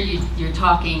make sure you're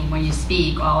talking when you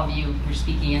speak, all of you, you're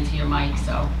speaking into your mic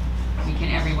so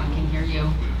everyone can hear you.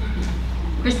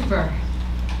 Christopher.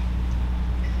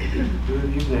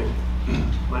 Good evening.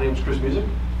 My name is Chris Music.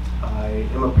 I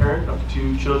am a parent of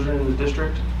 2 children in the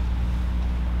district.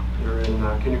 They're in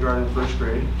kindergarten and 1st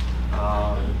grade.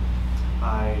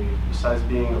 Besides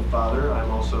being a father, I'm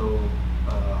also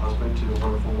a husband to a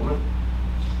wonderful woman.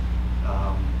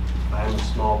 I am a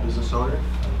small business owner.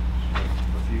 I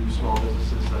have a few small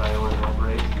businesses that I own and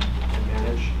operate and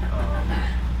manage.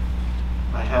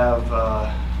 I have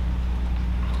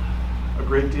a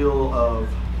great deal of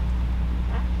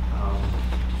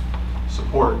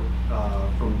support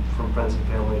from friends and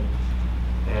family,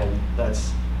 and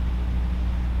that's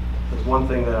one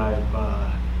thing that I've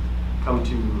come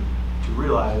to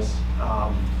realize.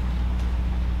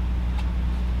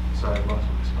 Sorry, I lost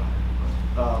my spot.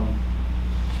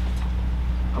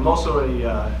 I'm also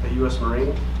a U.S.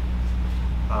 Marine,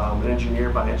 an engineer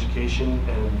by education,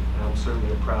 and I'm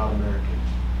certainly a proud American.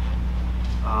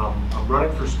 I'm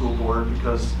running for school board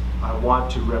because I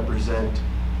want to represent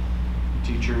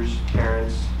teachers,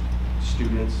 parents,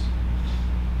 students.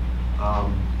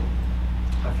 I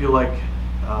feel like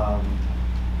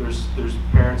there's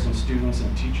parents and students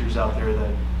and teachers out there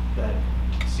that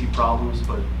see problems,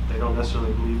 but they don't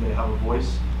necessarily believe they have a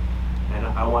voice, and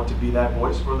I want to be that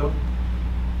voice for them.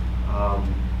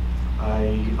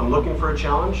 I'm looking for a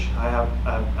challenge. I have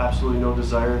absolutely no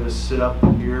desire to sit up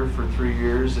here for 3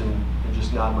 years and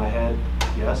just nod my head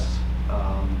yes.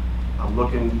 I'm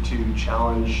looking to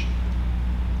challenge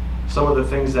some of the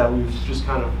things that we've just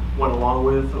kind of went along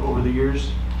with over the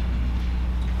years.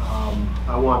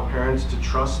 I want parents to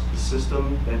trust the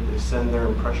system that they send their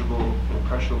impressionable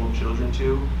children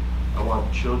to. I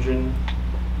want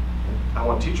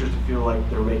teachers to feel like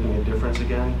they're making a difference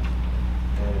again.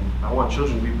 And I want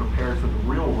children to be prepared for the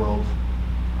real world,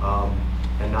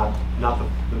 and not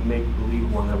the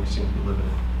make-believe one that we seem to be living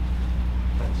in.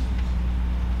 Thanks.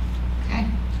 Okay.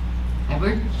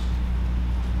 Edward?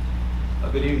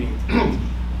 Good evening.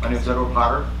 My name is Edward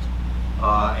Potter.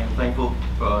 I am thankful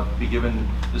to be given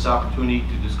this opportunity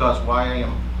to discuss why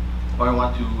I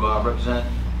want to represent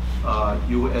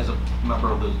you as a member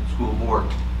of the school board.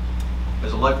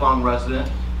 As a lifelong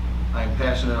resident, I am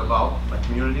passionate about my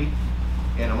community,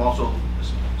 and I'm also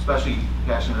especially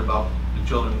passionate about the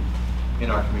children in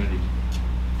our community.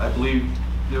 I believe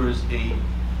there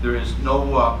is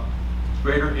no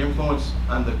greater influence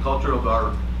on the culture of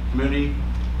our community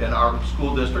than our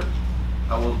school district.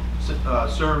 I will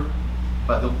serve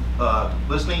by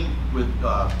listening with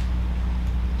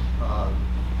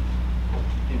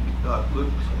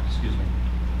excuse me,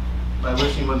 by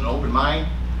listening with an open mind,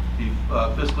 be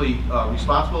fiscally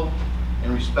responsible,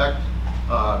 and respect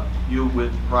you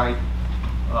with pride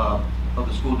of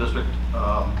the school district.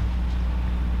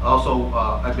 Also,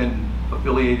 I've been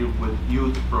affiliated with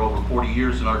youth for over 40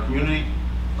 years in our community,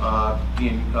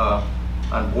 being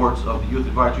on boards of the Youth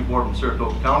Advisory Board in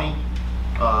Saratoga County,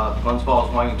 Glens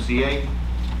YMCA.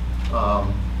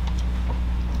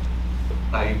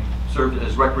 I served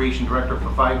as Recreation Director for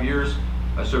 5 years.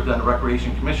 I served on the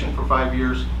Recreation Commission for 5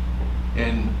 years,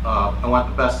 and I want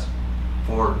the best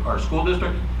for our school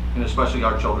district and especially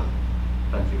our children.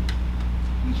 Thank you.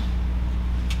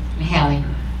 Haley.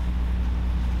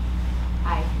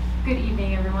 Hi, good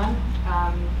evening everyone.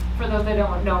 For those that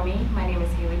don't know me, my name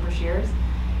is Haley Brashears,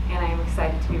 and I am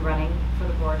excited to be running for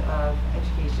the Board of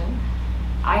Education.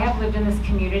 I have lived in this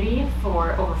community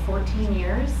for over 14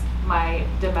 years. My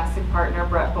domestic partner,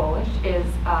 Brett Bolish, is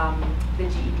the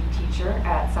GED teacher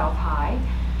at South High.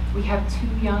 We have 2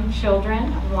 young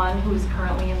children, one who is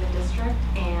currently in the district,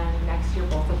 and next year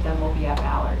both of them will be at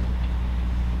Ballard.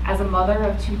 As a mother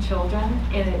of 2 children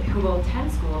who will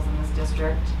attend schools in this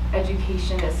district,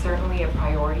 education is certainly a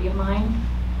priority of mine.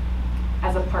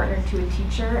 As a partner to a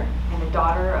teacher and a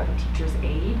daughter of a teacher's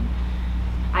aide,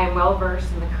 I am well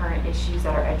versed in the current issues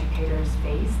that our educators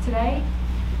face today.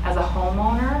 As a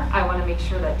homeowner, I want to make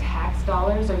sure that tax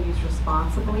dollars are used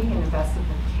responsibly and invested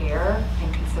with care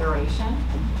and consideration.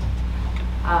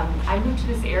 I moved to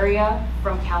this area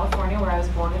from California, where I was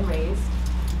born and raised,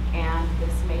 and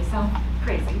this may sound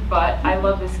crazy, but I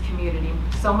love this community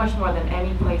so much more than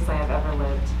any place I have ever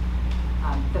lived.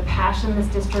 The passion this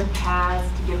district has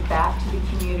to give back to the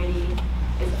community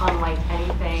is unlike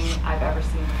anything I've ever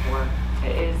seen before.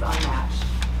 It is unmatched.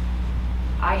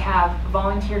 I have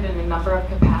volunteered in a number of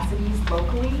capacities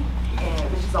locally,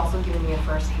 which has also given me a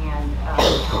first-hand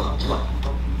account of what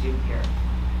people can do here.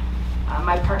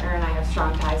 My partner and I have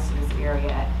strong ties to this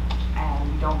area,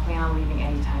 and we don't plan on leaving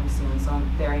anytime soon, so I'm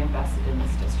very invested in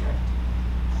this district.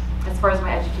 As far as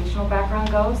my educational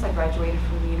background goes, I graduated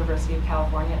from the University of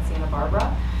California at Santa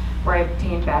Barbara, where I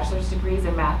obtained bachelor's degrees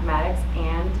in mathematics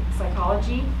and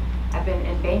psychology. I've been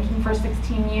in banking for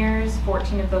 16 years,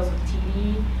 14 of those with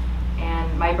TD,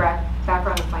 and my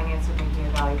background in finance would make me a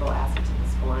valuable asset to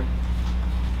this board.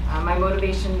 My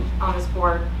motivation on this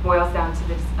board boils down to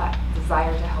the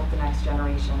desire to help the next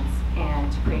generations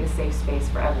and to create a safe space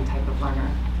for every type of learner.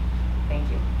 Thank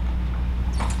you.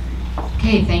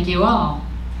 Okay, thank you all.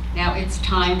 Now it's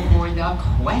time for the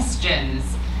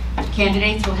questions.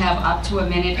 Candidates will have up to 1.5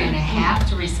 minutes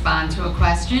to respond to a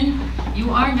question. You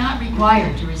are not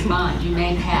required to respond. You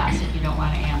may pass if you don't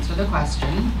want to answer the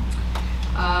question.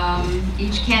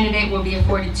 Each candidate will be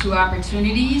afforded 2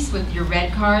 opportunities with your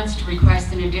red cards to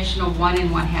request an additional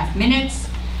 1.5 minutes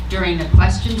during the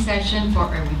question session for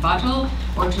a rebuttal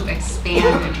or to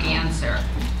expand an answer.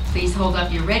 Please hold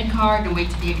up your red card and wait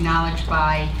to be acknowledged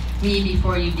by me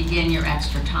before you begin your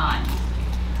extra time.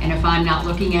 And if I'm not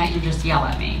looking at you, just yell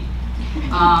at me.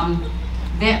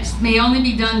 That may only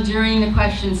be done during the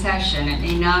question session. It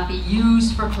may not be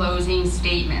used for closing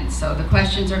statements. So the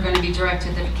questions are going to be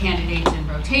directed to the candidates in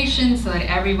rotation so that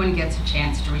everyone gets a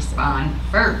chance to respond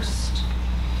first.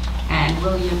 And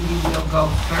William, you will go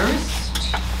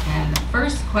first. And the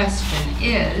first question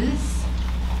is,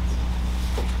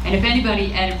 and if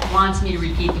anybody wants me to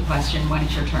repeat the question when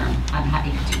it's your turn, I'm happy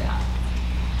to do that.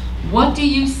 What do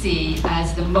you see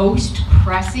as the most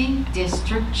pressing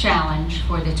district challenge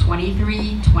for the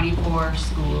 23-24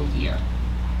 school year?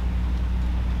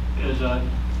 As our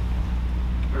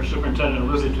superintendent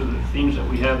alluded to, the themes that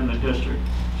we have in the district: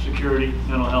 security,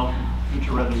 mental health,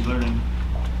 future-ready learning.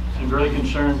 I'm very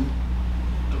concerned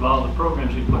about all the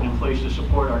programs we put in place to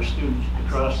support our students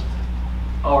across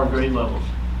all our grade levels.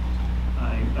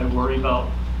 I worry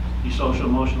about the social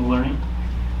emotional learning.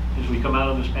 As we come out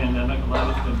of this pandemic, a lot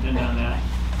of it's been pinned on that.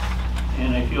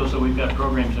 And I feel as though we've got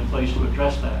programs in place to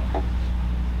address that.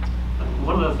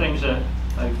 One of the things that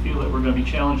I feel that we're going to be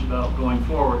challenged about going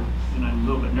forward, and I'm a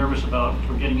little bit nervous about, is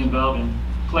we're getting involved in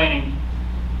planning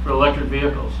for electric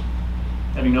vehicles,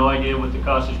 having no idea what the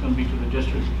cost is going to be to the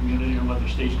district, the community, and what the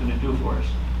state's going to do for us.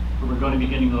 But we're going to be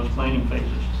getting those planning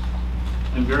phases.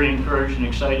 I'm very encouraged and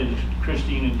excited, as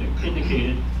Christine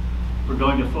indicated. We're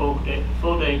going to full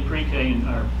day pre-K in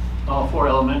our all 4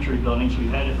 elementary buildings.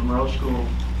 We've had it in Monroe School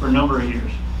for a number of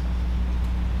years.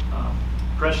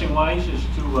 Pressing wise is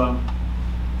to,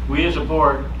 we as a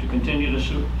board, to continue to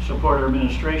support our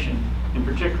administration, and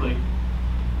particularly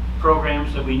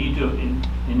programs that we need to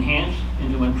enhance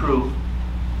and to improve.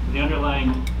 The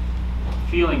underlying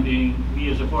feeling being,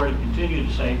 we as a board have continued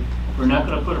to say, we're not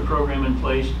going to put a program in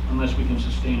place unless we can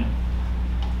sustain it.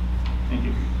 Thank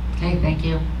you. Okay, thank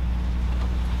you.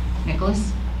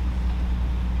 Nicholas?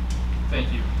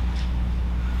 Thank you.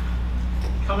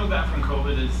 Coming back from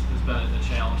COVID has been a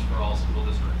challenge for all school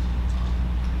districts.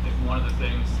 I think one of the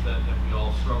things that we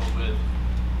all struggle with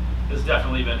has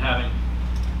definitely been having,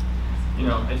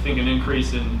 I think an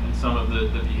increase in some of the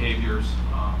behaviors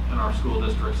in our school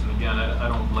districts. And again, I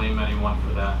don't blame anyone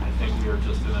for that. I think we are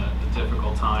just in a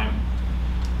difficult time.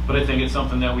 But I think it's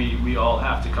something that we all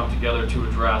have to come together to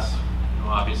address.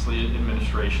 Obviously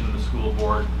administration, the school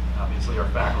board, obviously our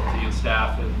faculty and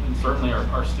staff, and certainly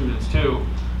our students too,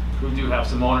 who do have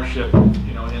some ownership,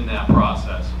 in that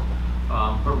process.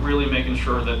 But really making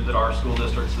sure that our school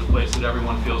district is the place that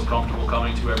everyone feels comfortable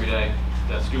coming to every day,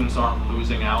 that students aren't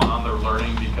losing out on their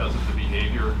learning because of the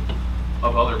behavior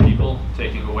of other people,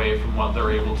 taking away from what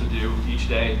they're able to do each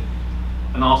day,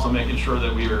 and also making sure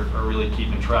that we are really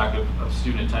keeping track of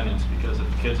student attendance, because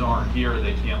if kids aren't here,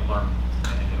 they can't learn.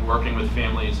 And working with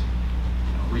families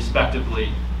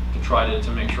respectively to try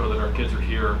to make sure that our kids are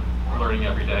here learning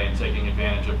every day and taking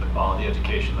advantage of the quality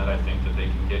education that I think that they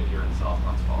can get here in South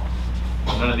Glens Falls.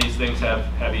 None of these things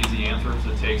have easy answers.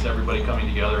 It takes everybody coming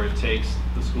together. It takes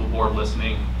the school board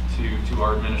listening to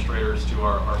our administrators, to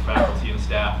our faculty and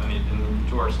staff, and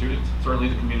to our students, certainly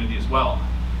the community as well.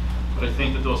 But I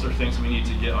think that those are things we need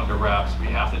to get under wraps. We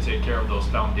have to take care of those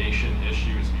foundation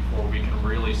issues before we can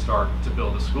really start to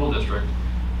build a school district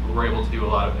where we're able to do a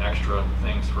lot of extra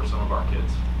things for some of our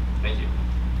kids. Thank you.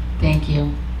 Thank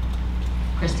you.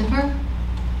 Christopher?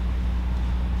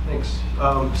 Thanks.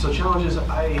 So challenges,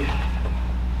 I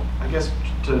guess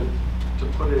to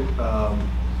put it,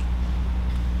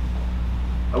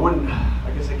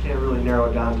 I guess I can't really narrow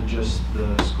it down to just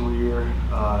the school year.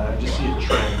 I just see a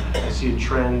trend. I see a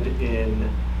trend in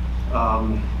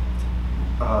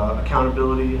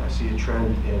accountability. I see a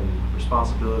trend in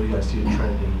responsibility. I see a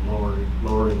trend in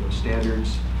lowering of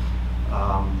standards.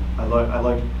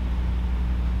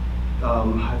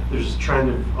 There's a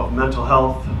trend of mental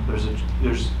health.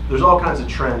 There's all kinds of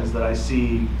trends that I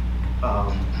see.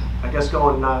 I guess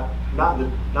going not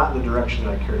in the direction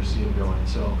that I care to see them going.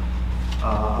 So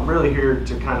I'm really here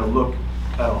to kind of look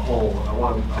at a whole. I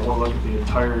want to look at the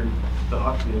entire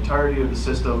the entirety of the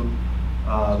system.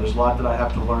 There's a lot that I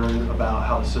have to learn about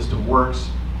how the system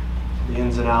works, the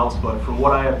ins and outs, but from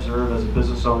what I observe as a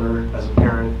business owner, as a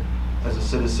parent, as a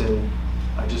citizen,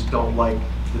 I just don't like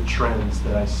the trends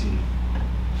that I see.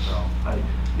 So I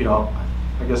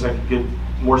guess I could get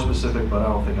more specific, but I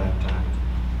don't think I have time.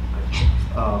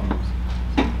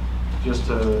 Just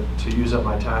to use up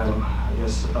my time, I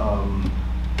guess I'm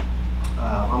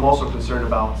also concerned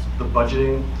about the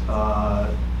budgeting,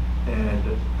 and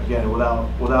again,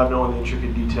 without knowing the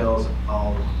intricate details,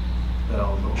 I'm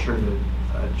sure to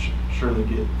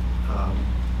get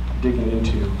digging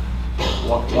into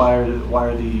why are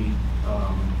the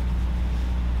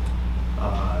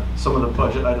some of the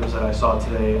budget items that I saw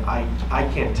today, I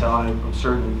can't tell. I'm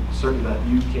certain that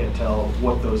you can't tell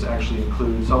what those actually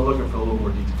include. So I'm looking for a little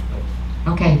more detail.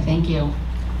 Okay, thank you.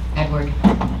 Edward.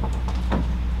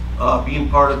 Being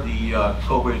part of the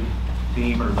COVID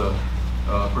team, or the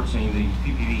purchasing the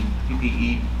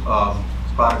PPE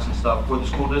products and stuff for the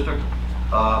school district,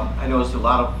 I noticed a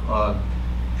lot of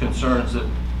concerns that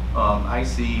I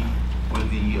see with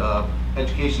the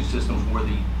education systems, where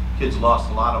the kids lost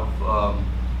a lot of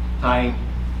time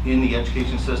in the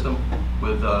education system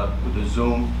with the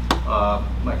Zoom.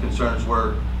 My concerns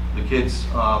were the kids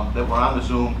that were on the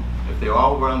Zoom, if they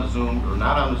all were on the Zoom or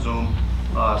not on the Zoom,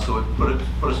 so it put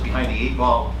us behind the 8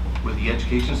 ball with the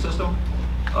education system.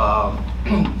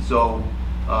 So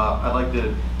I'd like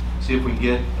to see if we can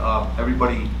get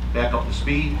everybody back up to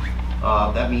speed.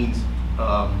 That means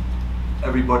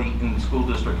everybody in the school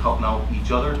district helping out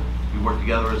each other. We work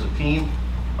together as a team,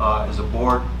 as a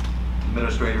board,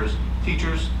 administrators,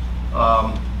 teachers,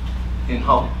 and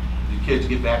help the kids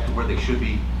get back to where they should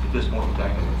be at this point in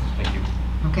time. Thank you.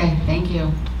 Okay, thank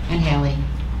you. And Hallie.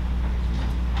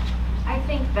 I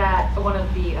think that one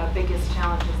of the biggest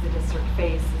challenges the district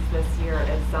faces this year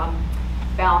is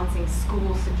balancing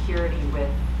school security with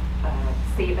a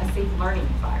safe learning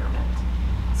environment.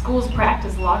 Schools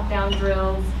practice lockdown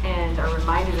drills and are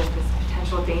reminded of this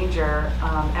potential danger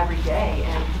every day,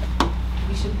 and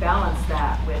we should balance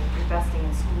that with investing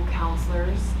in school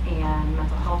counselors and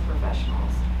mental health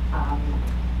professionals.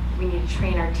 We need to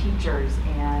train our teachers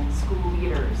and school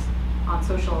leaders on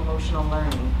social emotional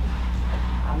learning.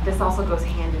 This also goes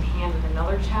hand in hand with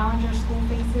another challenge our school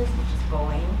faces, which is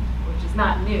bullying, which is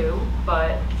not new,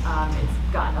 but it's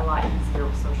gotten a lot easier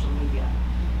with social media.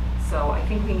 So I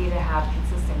think we need to have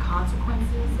consistent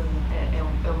consequences,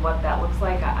 and what that looks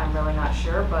like, I'm really not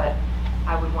sure, but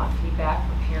I would want feedback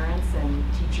from parents and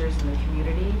teachers in the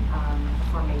community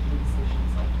before making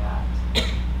decisions like that.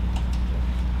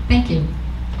 Thank you.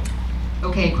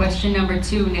 Okay, question number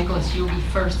 2, Nicholas, you'll be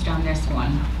first on this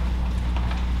one.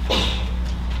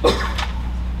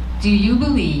 Do you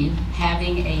believe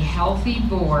having a healthy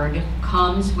board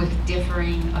comes with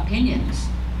differing opinions?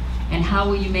 And how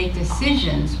will you make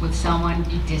decisions with someone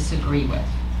you disagree with?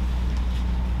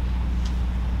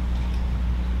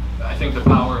 I think the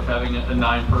power of having a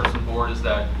 9-person board is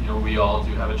that we all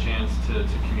do have a chance to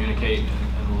communicate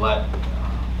and let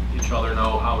each other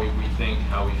know how we think,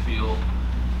 how we feel.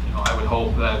 I would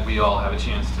hope that we all have a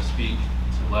chance to speak,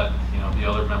 to let the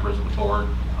other members of the board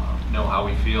know how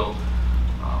we feel.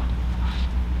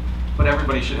 But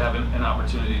everybody should have an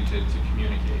opportunity to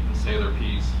communicate and say their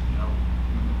piece.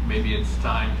 Maybe it's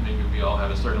time, maybe we all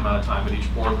have a certain amount of time at each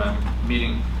board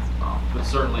meeting, but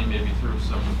certainly maybe through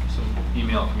some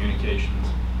email communications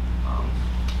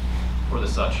or the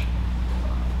such.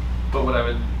 But what I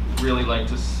would really like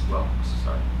to,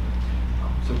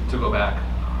 to go back,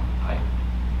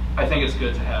 I think it's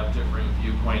good to have differing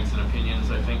viewpoints and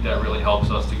opinions. I think that really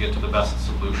helps us to get to the best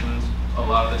solutions a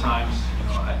lot of the times.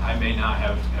 I may not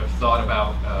have thought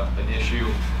about an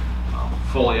issue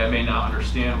fully. I may not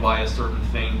understand why a certain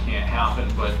thing can't happen,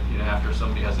 but after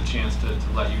somebody has a chance to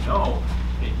let you know,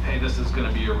 hey, this is going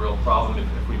to be a real problem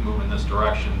if we move in this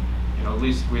direction, at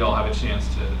least we all have a chance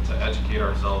to educate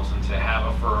ourselves and to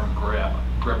have a firm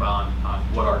grip on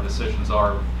what our decisions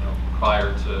are,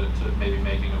 prior to maybe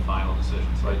making a final decision.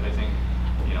 So I think,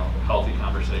 healthy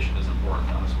conversation is important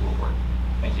on the school board.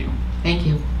 Thank you. Thank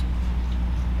you.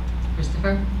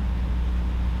 Christopher?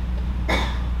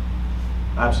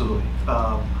 Absolutely.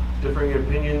 Differing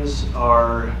opinions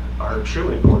are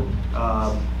extremely important.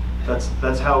 That's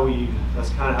kind of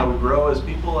how we grow as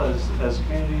people, as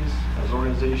communities, as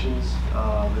organizations.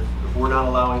 If we're not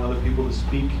allowing other people to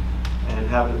speak and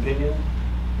have an opinion,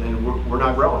 then we're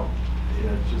not growing.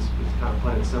 It's kind of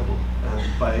plain and simple.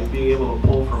 And by being able to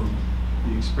pull from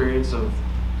the experience of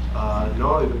not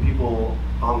only the people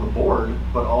on the board,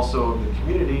 but also the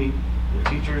community, the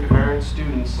teachers, parents,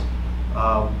 students,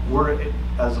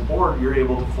 as a board, you're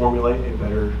able to formulate a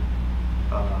better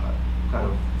kind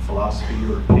of philosophy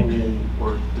or opinion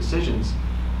or decisions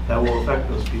that will affect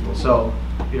those people. So,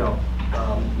 you know,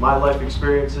 my life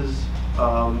experiences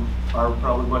are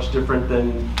probably much different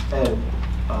than Ed.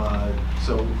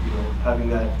 So, you know, having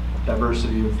that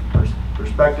diversity of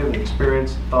perspective and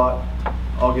experience and thought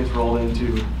all gets rolled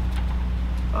into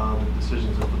the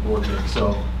decisions that the board makes.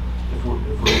 So, if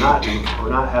we're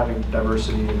not having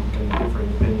diversity and differing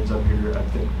opinions up here, I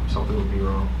think something would be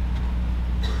wrong.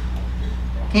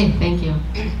 Okay, thank you.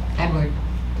 Edward.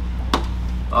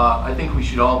 I think we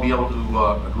should all be able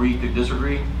to agree to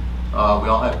disagree. We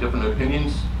all have different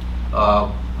opinions.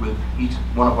 With each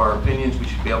one of our opinions, we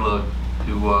should be able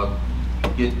to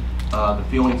get the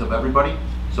feelings of everybody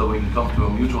so we can come to a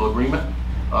mutual agreement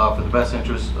for the best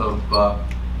interest of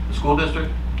the school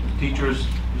district, the teachers,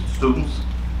 the students,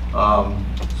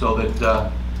 so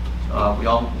that we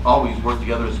all always work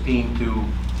together as a team to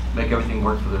make everything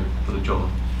work for the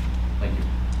children. Thank you.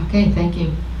 Okay, thank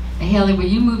you. And Haley, will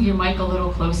you move your mic a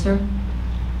little closer?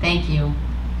 Thank you.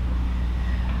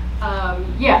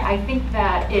 Yeah, I think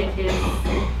that it is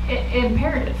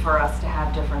imperative for us to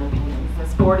have different opinions.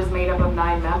 This board is made up of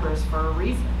 9 members for a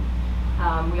reason.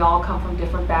 We all come from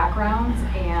different backgrounds,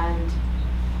 and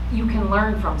you can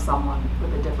learn from someone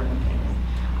with a different opinion.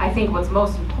 I think what's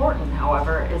most important,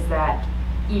 however, is that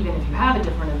even if you have a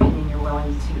different opinion, you're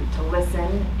willing to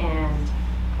listen and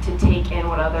to take in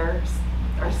what others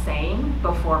are saying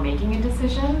before making a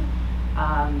decision,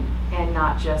 and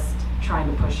not just trying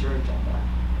to push your agenda.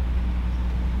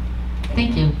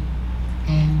 Thank you.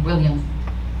 And William.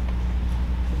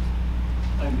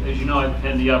 As you know, I've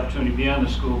had the opportunity to be on the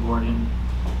school board, and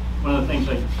one of the things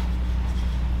I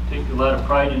take a lot of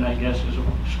pride in, I guess, as a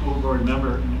school board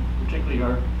member, and particularly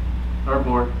our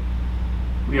board,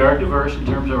 we are diverse in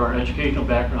terms of our educational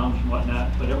backgrounds and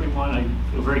whatnot, but everyone I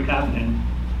feel very confident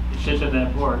that sits on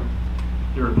that board,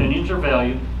 their opinions are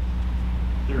valued,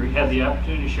 they have the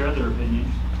opportunity to share their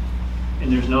opinions,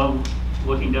 and there's no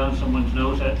looking down someone's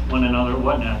nose at one another or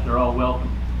whatnot. They're all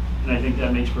welcome. And I think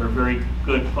that makes for a very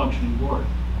good functioning board.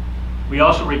 We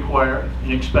also require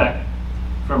and expect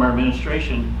from our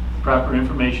administration proper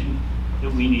information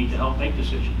that we need to help make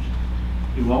decisions.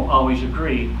 We won't always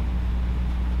agree,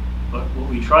 but what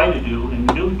we try to do and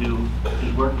do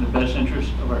is work in the best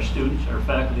interest of our students, our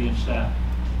faculty, and staff.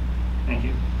 Thank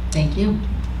you. Thank you.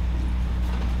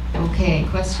 Okay,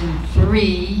 question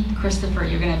 3. Christopher,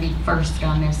 you're going to be first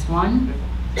on this one.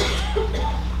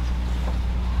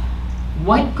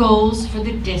 What goals for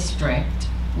the district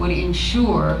would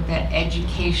ensure that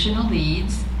educational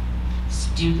needs,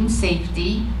 student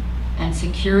safety, and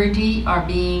security are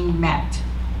being met?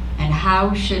 And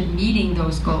how should meeting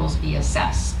those goals be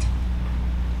assessed?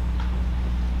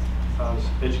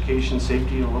 Education,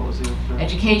 safety, and what was the other?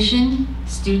 Education,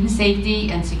 student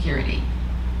safety, and security.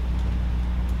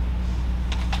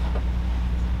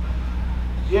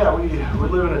 Yeah, we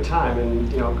live in a time,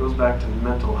 and you know, it goes back to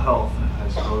mental health, I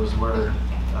suppose, where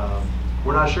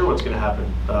we're not sure what's going to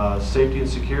happen. Safety and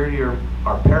security are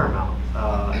paramount.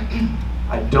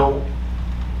 I don't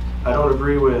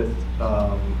agree with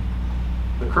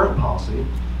the current policy.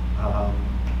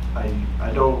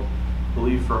 I don't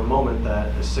believe for a moment that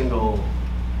a single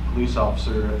police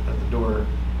officer at the door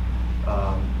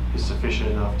is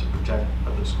sufficient enough to protect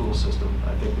the school system.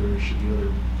 I think there should be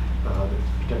other, to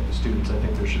protect the students, I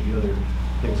think there should be other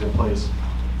things in place.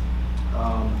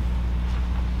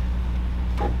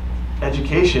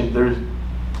 Education,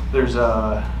 there's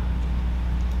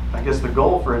I guess the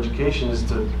goal for education is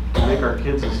to make our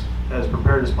kids as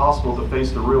prepared as possible to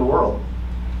face the real world.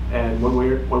 And when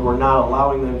we're not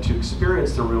allowing them to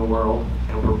experience the real world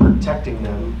and we're protecting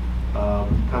them,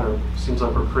 kind of seems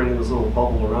like we're creating this little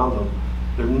bubble around them,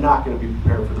 they're not going to be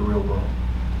prepared for the real world.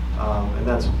 And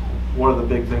that's one of the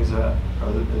big things that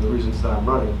are the reasons that I'm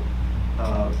running.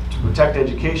 To protect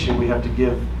education, we have to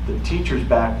give the teachers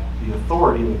back the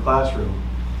authority in the classroom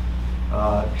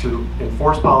to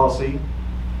enforce policy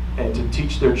and to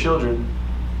teach their children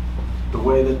the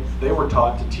way that they were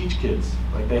taught to teach kids.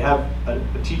 Like, they have a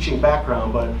teaching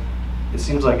background, but it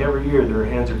seems like every year their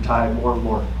hands are tied more and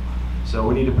more. So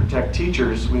we need to protect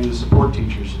teachers, we need to support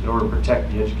teachers in order to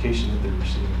protect the education that they're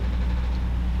receiving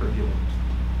or giving.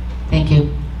 Thank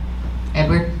you.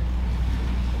 Edward?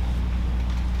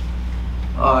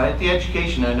 At the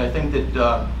education end, I think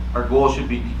that our goal should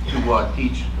be to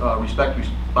teach respect,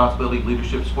 responsibility,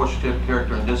 leadership, sportsmanship,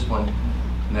 character, and discipline,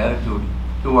 and attitude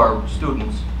to our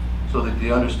students so that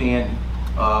they understand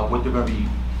what they're going to be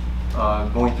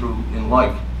going through in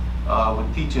life.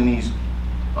 With teaching these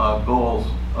goals,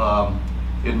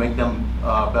 it'd make them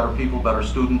better people, better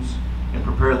students, and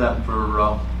prepare them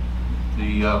for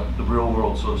the real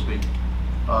world, so to speak.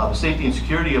 The safety and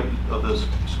security of the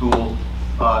school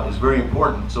is very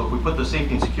important. So if we put the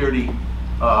safety and security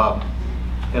at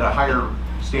a higher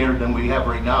standard than we have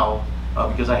right now,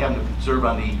 because I happen to serve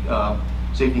on the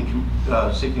safety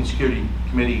and security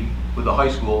committee with the high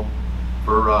school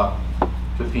for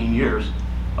 15 years,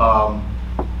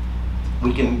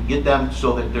 we can get them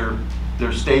so that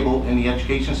they're stable in the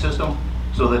education system,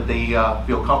 so that they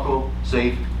feel comfortable,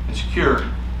 safe, and secure,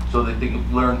 so that they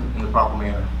can learn in the proper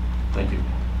manner. Thank you.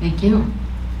 Thank you.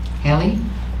 Hallie?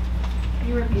 Can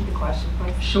you repeat the question,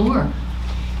 please? Sure.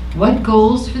 What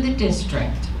goals for the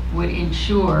district would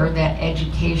ensure that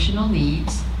educational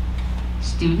needs,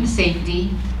 student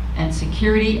safety, and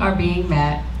security are being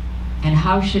met, and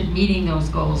how should meeting those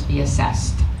goals be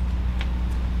assessed?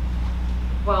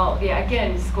 Well, yeah,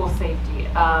 again, school safety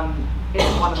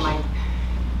is one of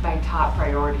my top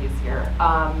priorities here.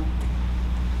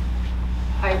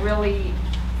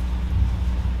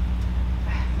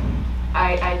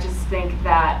 I just think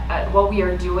that what we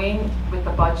are doing with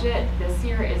the budget this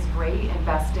year is great,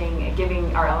 investing,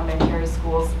 giving our elementary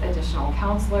schools additional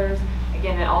counselors.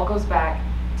 Again, it all goes back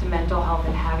to mental health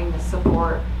and having the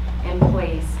support in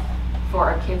place for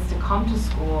our kids to come to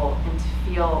school and to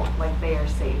feel like they are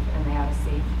safe and they have a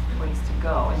safe place to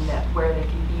go and that where they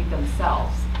can be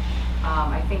themselves.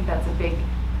 I think that's a big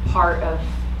part of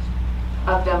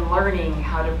them learning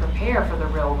how to prepare for the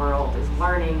real world, is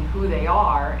learning who they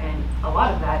are, and a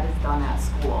lot of that is done at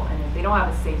school. And if they don't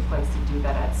have a safe place to do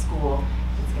that at school,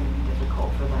 it's going to be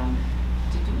difficult for them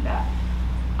to do that.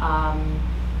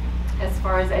 As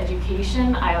far as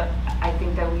education, I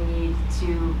think that we need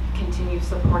to continue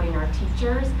supporting our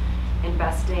teachers,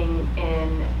 investing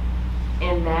in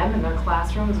them and their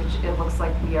classrooms, which it looks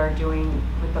like we are doing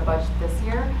with the budget this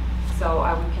year. So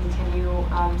I would continue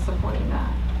supporting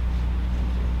that.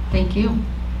 Thank you.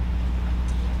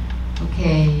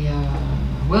 Okay,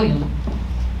 William.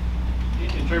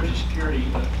 In terms of security,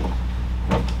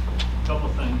 a couple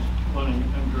of things. One,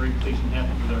 I'm very pleased and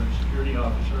happy with our security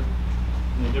officer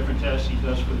and the different tasks he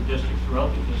does for the district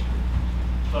throughout the district.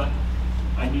 But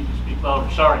I need to speak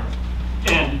louder, sorry.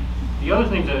 And the other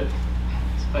thing that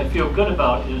I feel good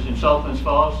about is in South Glens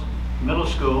Falls Middle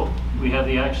School, we have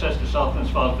the access to South Glens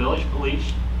Falls Village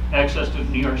Police, access to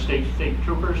New York State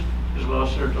Troopers, as well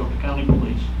as Saratoga County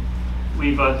Police.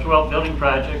 We've, throughout building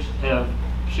projects, have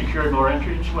secured more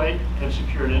entranceway, have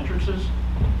secured entrances,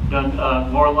 done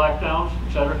more lockdowns,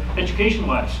 etc.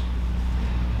 Education-wise,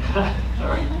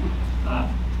 sorry,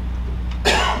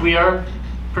 we are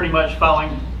pretty much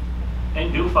following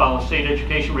and do follow state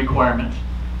education requirements.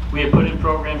 We have put in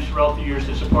programs throughout the years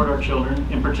to support our children,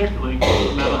 and particularly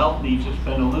the mental health needs that's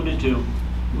been alluded to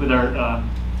with our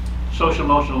social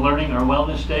emotional learning, our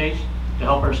wellness days to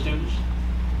help our students.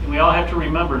 And we all have to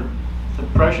remember the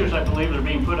pressures I believe that are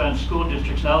being put on school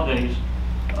districts nowadays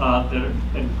that are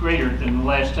greater than the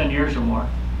last 10 years or more.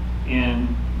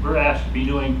 And we're asked to be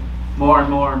doing more and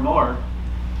more and more,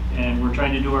 and we're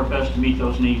trying to do our best to meet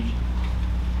those needs.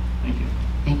 Thank you.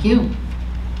 Thank you.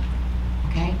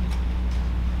 Okay.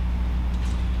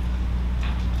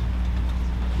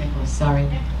 Nicholas, sorry.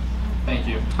 Thank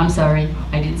you. I'm sorry.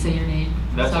 I didn't say your name.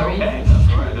 That's sorry. okay.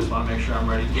 That's all right. I just want to make sure I'm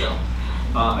ready to go.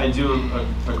 I do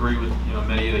agree with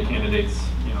many of the candidates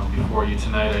before you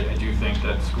tonight. I do think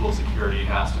that school security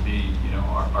has to be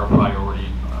our priority.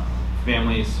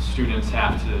 Families, students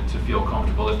have to feel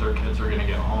comfortable that their kids are going to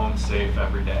get home safe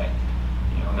every day.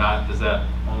 Does that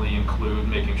only include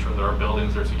making sure that our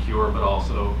buildings are secure, but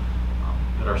also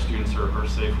that our students are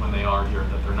safe when they are here,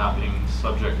 that they're not being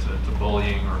subject to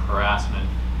bullying or harassment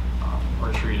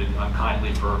or treated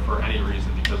unkindly for any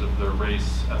reason because of their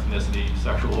race, ethnicity,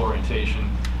 sexual orientation,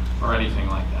 or anything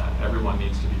like that. Everyone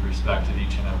needs to be respected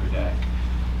each and every day.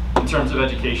 In terms of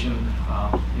education,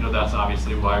 that's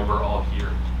obviously why we're all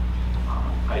here.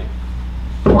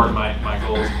 Part of my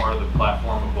goals, part of the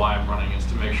platform of why I'm running is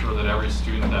to make sure that every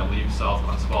student that leaves South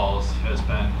Glens Falls has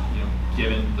been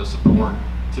given the support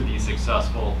to be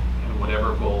successful in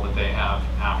whatever goal that they have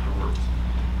afterwards.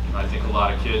 I think a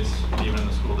lot of kids, even in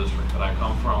the school district that I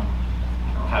come from,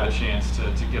 had a chance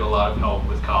to get a lot of help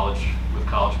with college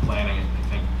planning. I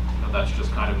think that's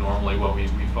just kind of normally what we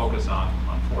focus on,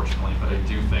 unfortunately. But I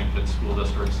do think that school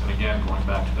districts, and again, going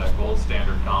back to that gold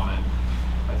standard comment,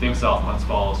 I think South Glens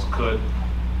Falls could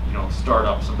start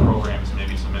up some programs,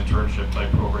 maybe some internship type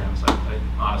programs. I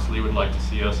honestly would like to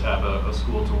see us have a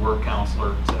school to work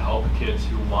counselor to help kids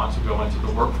who want to go into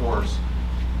the workforce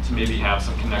to maybe have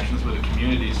some connections with the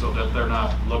community so that they're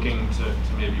not looking to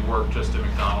maybe work just at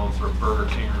McDonald's or Burger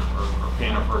King or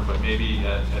Hannaford, but maybe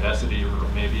at Essity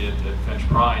or maybe at Finch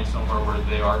Pride, somewhere where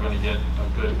they are going to get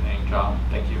a good paying job.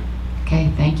 Thank you.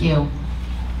 Okay, thank you.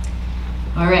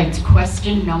 All right,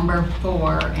 question number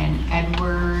 4, and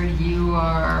Edward, you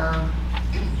are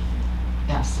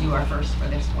first for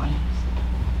this one.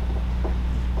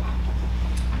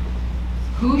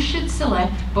 Who should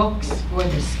select books for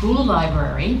the school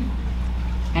library,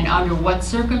 and under what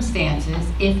circumstances,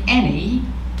 if any,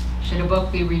 should a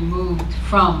book be removed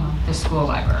from the school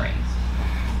library?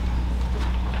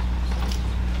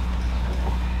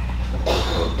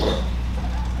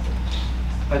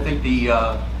 I think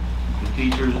the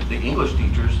teachers, the English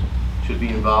teachers, should be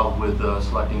involved with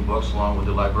selecting books along with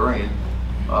the librarian.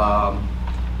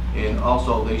 And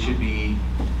also they should be,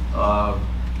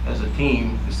 as a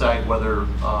team, decide whether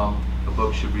a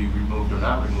book should be removed or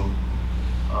not removed,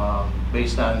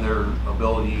 based on their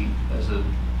ability as a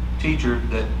teacher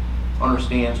that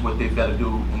understands what they've got to do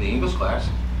in the English class,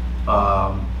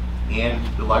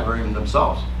 and the librarian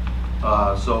themselves.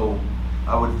 So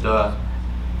I would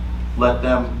let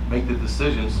them make the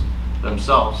decisions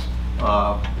themselves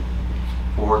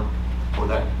for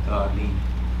that need.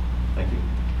 Thank you.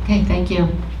 Okay, thank you.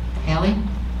 Hallie?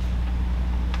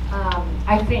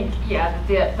 I think, yeah,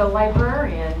 the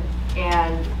librarian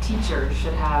and teachers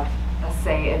should have a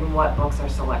say in what books are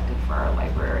selected for our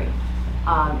library.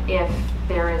 If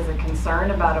there is a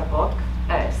concern about a book,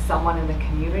 someone in the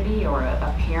community or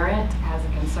a parent has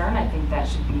a concern, I think that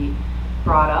should be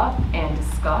brought up and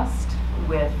discussed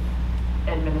with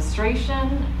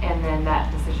administration, and then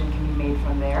that decision can be made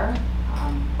from there.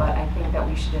 But I think that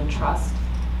we should entrust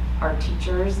our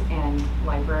teachers and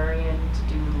librarian to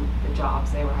do the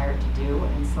jobs they were hired to do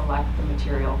and select the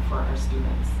material for our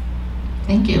students.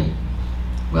 Thank you.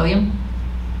 William?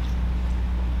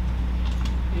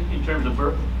 In terms of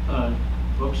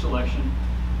book selection,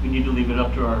 we need to leave it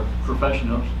up to our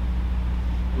professionals.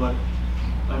 But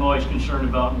I'm always concerned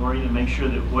about and worried to make sure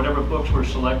that whatever books we're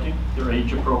selecting, they're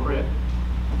age appropriate,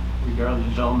 regardless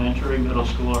if it's elementary, middle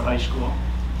school, or high school.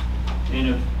 And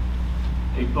if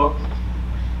a book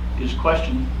is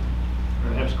questioned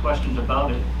or has questions about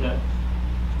it, that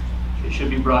it should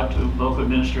be brought to local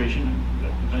administration and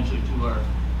eventually to our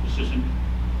assistant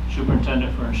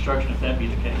superintendent for instruction if that be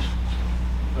the case.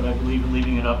 But I believe in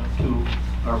leaving it up to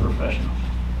our professionals.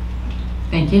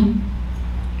 Thank you.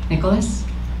 Nicholas?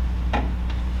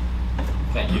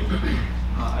 Thank you.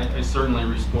 I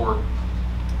certainly support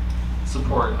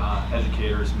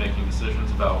educators making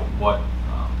decisions about what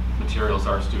materials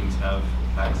our students have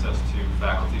access to,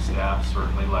 faculty, staff,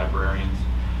 certainly librarians,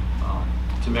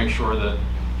 to make sure that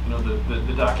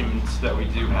the documents that we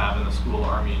do have in the school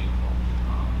are meaningful.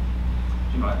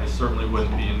 I certainly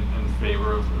wouldn't be in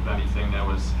favor of anything that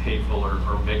was hateful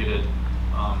or bigoted.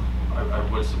 I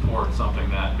would support something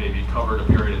that maybe covered a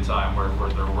period in time where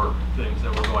there were things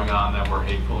that were going on that were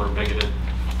hateful or bigoted,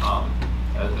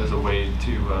 as a way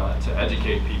to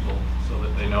educate people so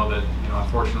that they know that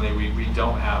unfortunately we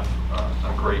don't have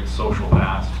a great social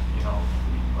past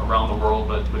around the world,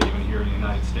 but even here in the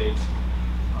United States.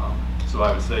 So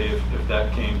I would say if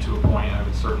that came to a point, I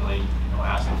would certainly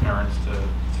ask the parents to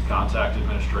contact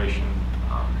administration.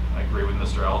 I agree with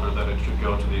Mr. Elder that it should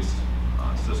go to the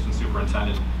assistant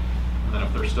superintendent, and then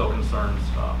if there's still concerns,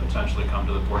 potentially come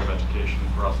to the Board of Education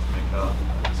for us to make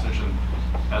a decision,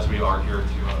 as we are here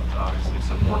to obviously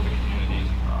support the community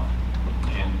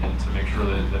and to make sure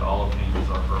that all opinions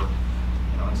are heard.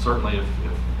 And certainly if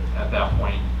at that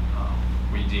point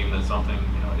we deem that something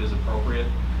is appropriate,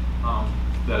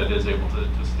 that it is able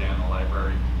to stay in the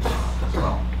library as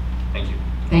well. Thank you.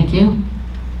 Thank you.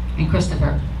 And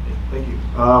Christopher? Thank you.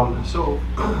 So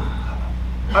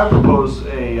I propose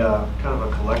a kind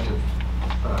of a collective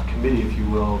committee, if you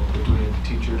will, between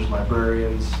teachers,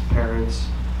 librarians, parents.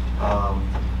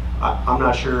 I'm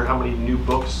not sure how many new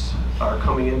books are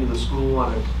coming into the school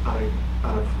on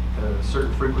a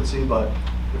certain frequency, but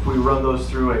if we run those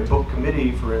through a book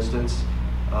committee, for instance,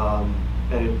 and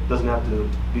it doesn't have to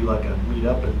be like a meet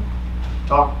up and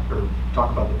talk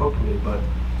about the book committee, but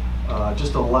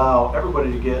just allow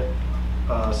everybody to get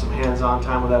some hands-on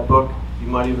time with that book. You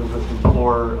might even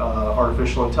implore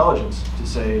artificial intelligence to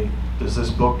say, does this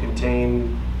book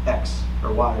contain X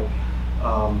or Y?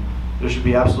 There should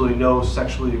be absolutely no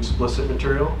sexually explicit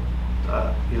material.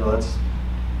 It's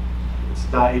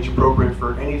not age appropriate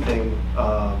for anything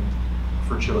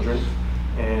for children.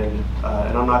 And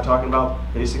I'm not talking about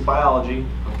basic biology.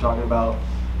 I'm talking about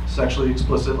sexually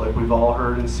explicit, like we've all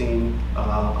heard and seen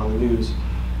on the news.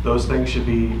 Those things should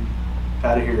be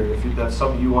out of here. If that's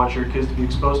something you want your kids to be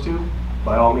exposed to,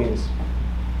 by all means.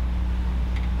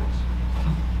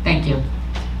 Thank you.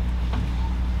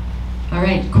 All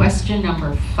right, question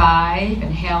number 5,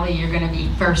 and Hallie, you're going to be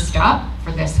first up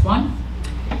for this one.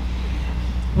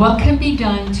 What can be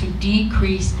done to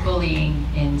decrease bullying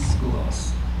in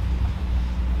schools?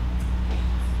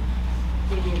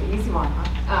 Give me the easy one,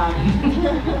 huh?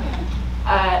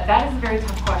 That is a very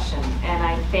tough question, and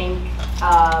I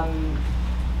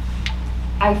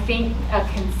think a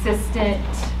consistent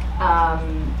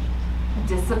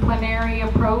disciplinary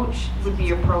approach would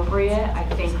be appropriate. I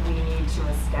think we need to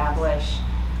establish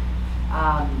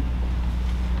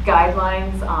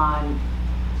guidelines on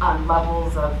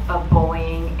levels of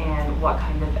bullying and what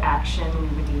kind of action we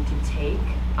would need to take,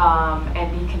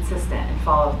 and be consistent and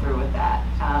follow through with that.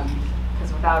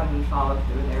 Because without any follow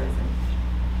through, there isn't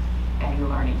any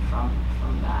learning from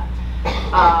that.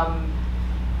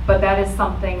 But that is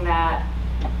something that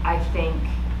I think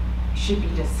should be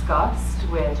discussed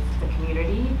with the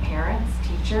community, parents,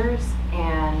 teachers,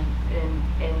 and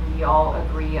we all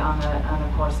agree on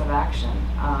a course of action.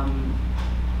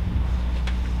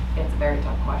 It's a very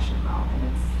tough question though, and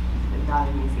it's not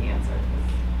an easy answer.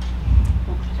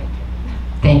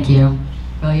 Thank you.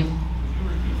 William?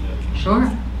 Sure.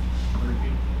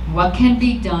 What can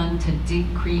be done to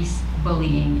decrease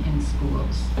bullying in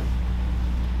schools?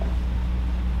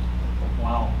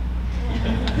 Wow.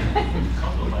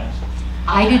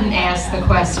 I didn't ask the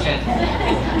question.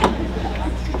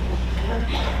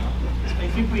 I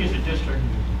think we as a district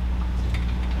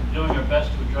are doing our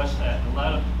best to address that. A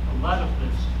lot of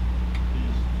this is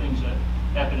things that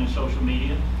happen in social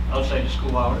media outside of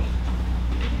school hours.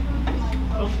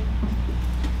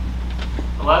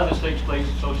 A lot of this takes place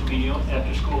in social media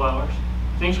after school hours.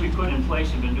 Things we put in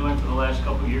place and been doing for the last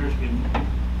couple of years, been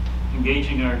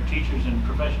engaging our teachers in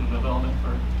professional development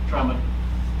for trauma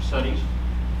studies,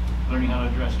 learning how to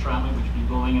address trauma, which would be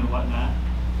bullying and whatnot.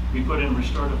 We put in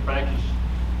restorative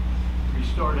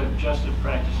justice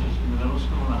practices in the middle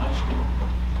school and the high school,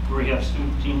 where we have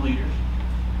student team leaders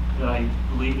that I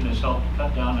believe it has helped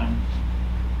cut down on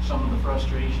some of the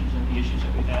frustrations and the issues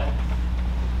that we've had.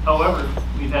 However,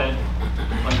 we've had,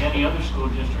 like any other school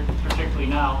district, particularly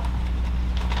now,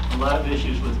 a lot of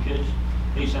issues with kids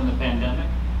based on the pandemic.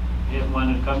 They haven't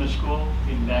wanted to come to school,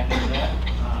 getting back into that.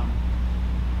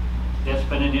 That's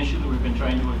been an issue that we've been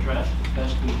trying to address as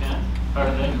best we can. Part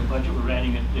of that in the budget, we're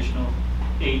adding additional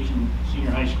aides in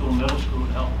senior high school and middle school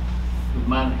to help with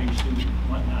monitoring students and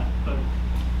whatnot. But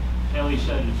Hallie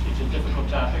said it's a difficult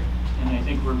topic, and I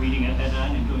think we're meeting it head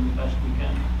on and doing the best we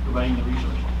can, providing the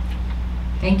resources.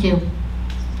 Thank you.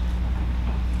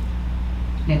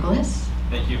 Nicholas?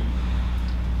 Thank you.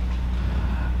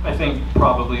 I think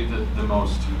probably the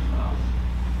most,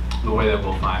 the way that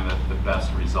we'll find the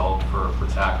best result for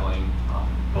tackling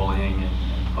bullying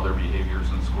and other behaviors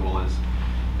in school is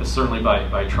certainly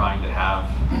by trying to have,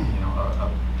 you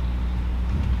know,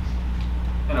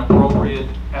 an appropriate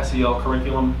SEL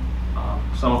curriculum.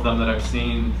 Some of them that I've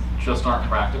seen just aren't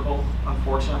practical,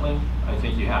 unfortunately. I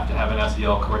think you have to have an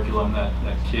SEL curriculum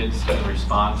that kids can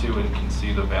respond to and can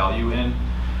see the value in,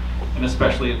 and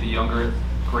especially at the younger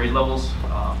grade levels,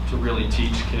 to really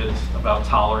teach kids about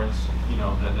tolerance, you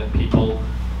know, that people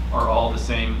are all the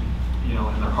same, you know,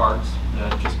 in their hearts,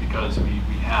 that just because we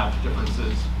have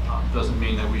differences doesn't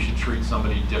mean that we should treat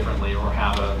somebody differently or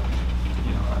have a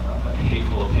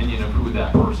hateful opinion of who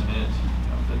that person is.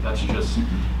 You know, that's just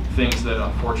things that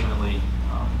unfortunately,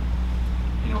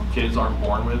 you know, kids aren't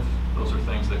born with. Those are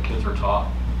things that kids are taught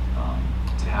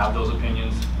to have those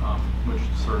opinions, which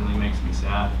certainly makes me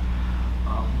sad.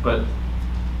 But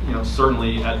you know,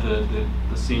 certainly at the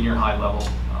senior high level,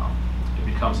 it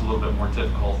becomes a little bit more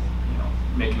difficult. You know,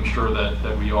 making sure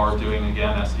that we are doing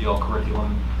again SEL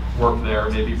curriculum work there,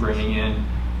 maybe bringing in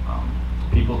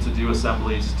people to do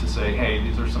assemblies to say, hey,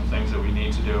 these are some things that we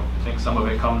need to do. I think some of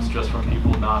it comes just from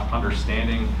people not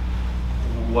understanding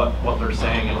what they're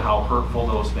saying and how hurtful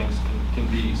those things can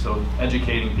be. So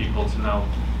educating people to know,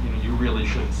 you know, you really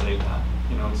shouldn't say that.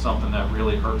 You know, it's something that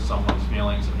really hurts someone's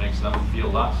feelings and makes them feel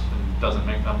less and doesn't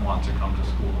make them want to come to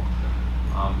school.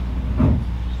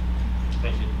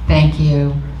 Thank you. Thank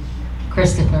you.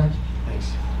 Christopher?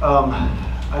 Thanks.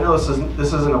 I know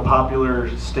this isn't a popular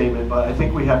statement, but I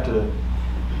think we have to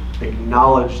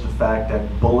acknowledge the fact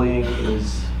that bullying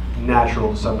is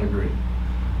natural to some degree,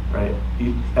 right?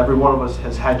 Every one of us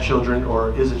has had children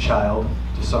or is a child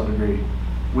to some degree.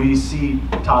 We see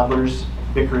toddlers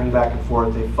bickering back and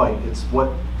forth, they fight. It's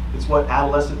what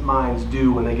adolescent minds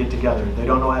do when they get together. They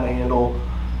don't know how to handle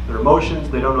their emotions,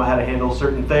 they don't know how to handle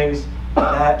certain things.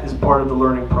 That is part of the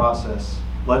learning process.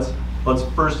 Let's let's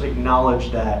first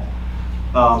acknowledge that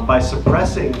by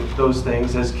suppressing those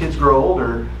things as kids grow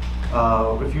older,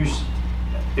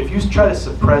 if you try to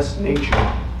suppress nature,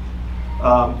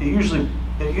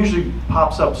 it usually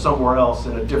pops up somewhere else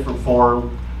in a different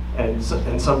form and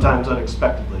sometimes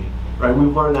unexpectedly, right?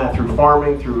 We've learned that through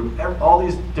farming, through all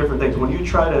these different things. When you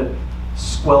try to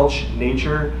squelch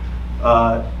nature,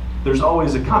 there's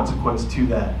always a consequence to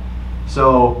that.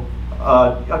 So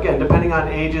again, depending on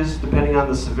ages, depending on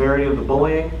the severity of the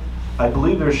bullying, I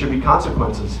believe there should be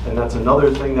consequences, and that's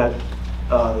another thing that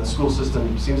the school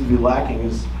system seems to be lacking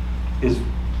is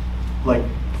like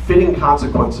fitting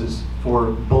consequences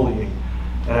for bullying.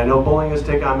 And I know bullying has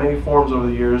taken on many forms over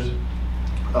the years,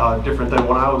 different than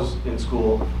when I was in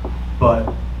school,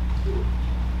 but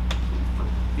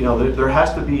you know, there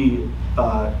has to be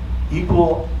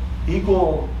equal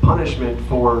punishment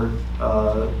for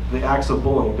the acts of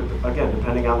bullying, again,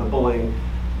 depending on the bullying,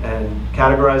 and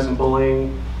categorizing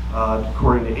bullying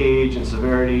according to age and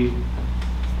severity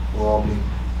will all be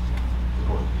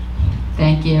important.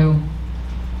 Thank you.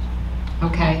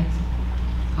 Okay.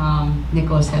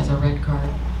 Nicholas has a red card.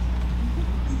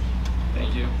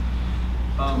 Thank you.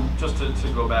 Just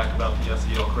to go back about the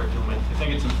SEL curriculum, I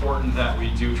think it's important that we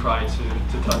do try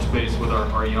to touch base with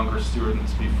our younger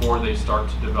students before they start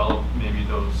to develop maybe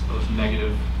those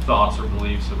negative thoughts or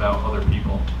beliefs about other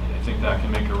people. I think that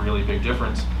can make a really big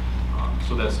difference,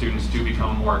 so that students do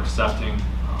become more accepting,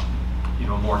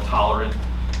 more tolerant,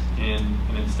 and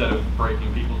instead of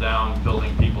breaking people down,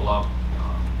 building people up.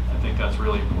 I think that's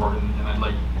really important, and I'd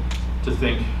like to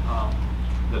think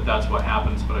that that's what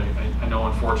happens, but I know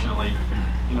unfortunately,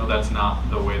 that's not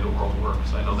the way the world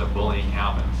works. I know that bullying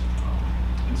happens.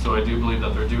 And so I do believe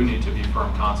that there do need to be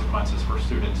firm consequences for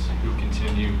students who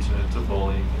continue to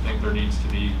bully. I think there needs to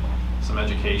be some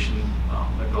education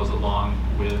that goes along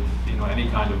with any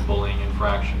kind of bullying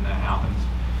infraction that happens.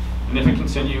 And if it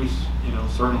continues,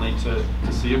 certainly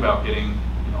to see about getting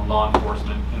law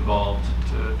enforcement involved,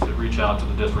 to reach out to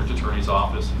the district attorney's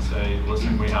office and say,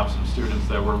 listen, we have some students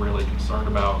that we're really concerned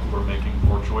about who are making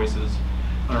poor choices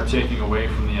and are taking away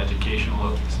from the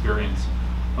educational experience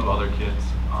of other kids.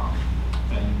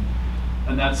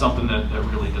 And that's something that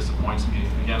really disappoints me.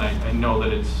 Again, I know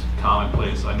that it's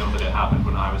commonplace. I know that it happened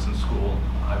when I was in school.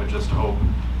 I would just hope,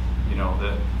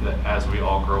 that as we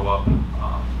all grow up,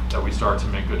 that we start to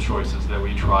make good choices, that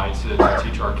we try to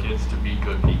teach our kids to be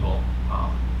good people.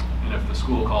 And if the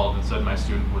school called and said my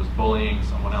student was bullying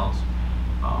someone else,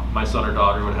 my son or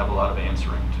daughter would have a lot of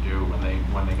answering to do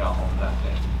when they got home that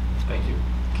day. Thank you.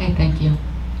 Okay, thank you.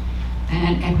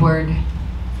 And Edward.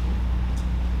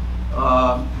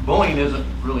 Bullying isn't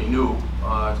really new.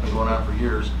 It's been going on for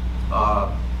years.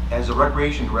 As a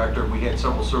recreation director, we had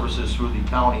several services through the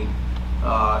county,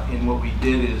 and what we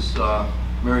did is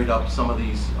married up some of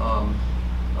these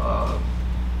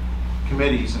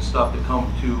committees and stuff that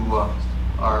come to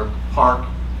our park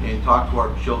and talk to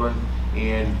our children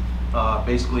and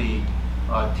basically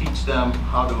teach them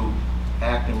how to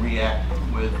act and react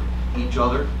with each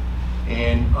other.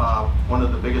 And one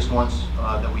of the biggest ones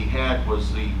that we had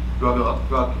was the drug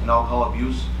and alcohol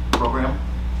abuse program.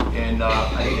 And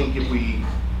I think if we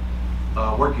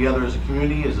work together as a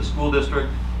community, as a school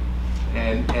district,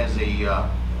 and as a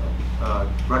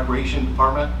recreation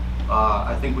department,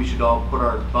 I think we should all put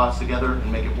our thoughts together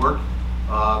and make it work.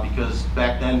 Because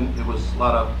back then it was a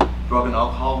lot of drug and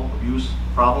alcohol abuse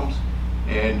problems,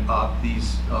 and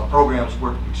these programs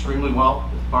work extremely well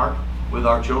at the park with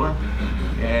our children.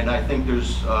 And I think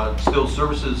there's still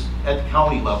services at the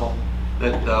county level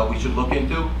that we should look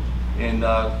into and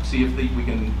see if we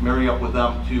can marry up with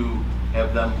them to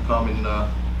have them come and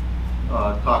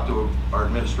talk to our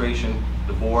administration,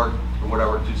 the board, or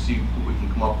whatever, to see if we can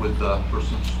come up with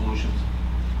personal solutions.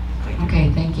 Thank you.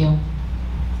 Okay, thank you.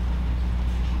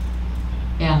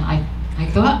 Yeah, I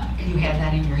thought you had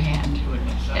that in your hand.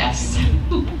 Yes.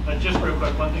 Just real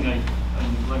quick, one thing I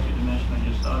neglected to mention, I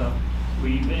just thought of.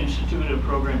 We've instituted a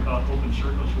program called Open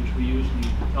Circles, which we use in the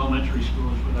elementary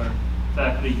schools with our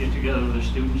faculty, get together with their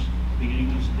students, beginning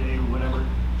of the day or whatever,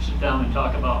 sit down and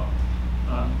talk about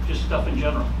just stuff in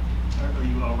general. Are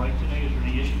you all right today? Is there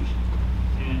any issues?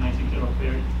 And I think that'll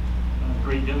pay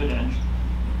great dividends,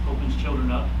 opens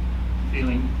children up,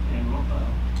 feeling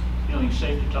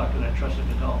safe to talk to that trusted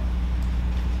adult.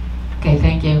 Okay,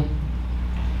 thank you.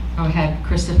 Go ahead,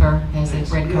 Christopher has a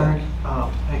red card.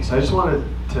 Thanks. I just wanted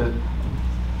to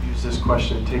use this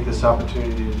question, take this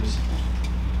opportunity to just.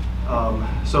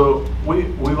 So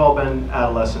we've all been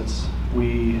adolescents.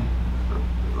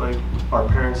 Our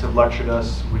parents have lectured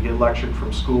us. We get lectured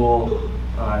from school.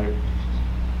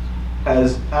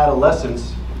 As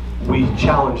adolescents, we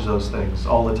challenge those things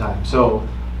all the time. So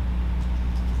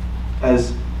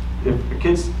as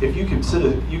if you could sit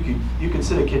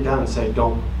a kid down and say,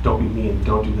 don't be mean,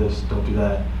 don't do this, don't do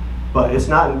that. But it's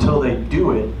not until they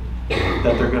do it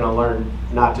that they're going to learn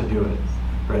not to do it,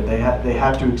 right? They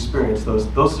have to experience those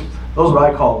what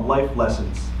I call life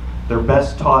lessons. They're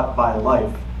best taught by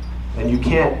life, and you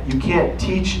can't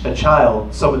teach a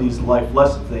child some of these life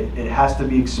lessons. It has to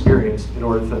be experienced in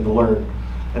order for them to learn,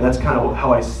 and that's kind of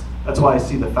that's why I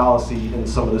see the fallacy in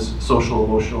some of this social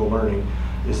emotional learning,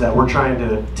 is that we're trying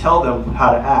to tell them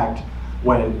how to act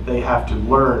when they have to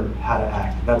learn how to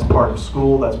act. That's part of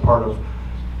school. That's part of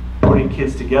putting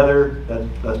kids together.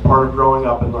 That's part of growing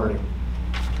up and learning.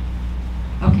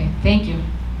 Okay, thank you.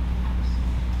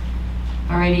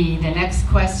 Alrighty, the next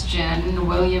question,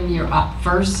 William, you're up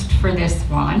first for this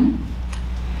one.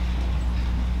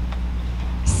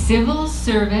 Civil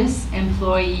Service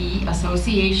Employee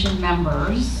Association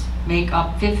members make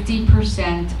up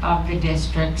 50% of the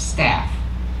district staff.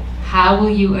 How will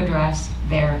you address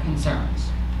their concerns?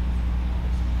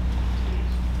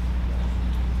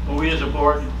 Well, we as a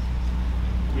board,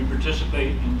 we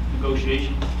participate in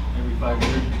negotiations every 5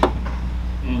 years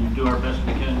and do our best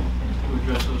we can to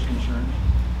address those concerns.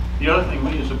 The other thing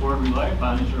we as a board rely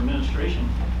upon is our administration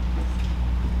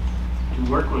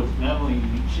to work with not only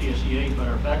CSEA but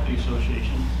our faculty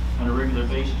association on a regular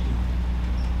basis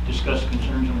to discuss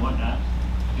concerns and whatnot.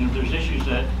 And if there's issues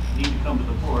that need to come to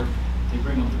the board, they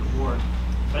bring them to the board.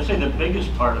 I'd say the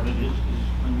biggest part of it is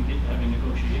when we get to having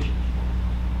negotiations.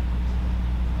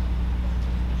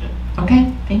 That's it.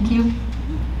 Okay, thank you.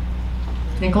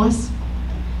 Nicholas?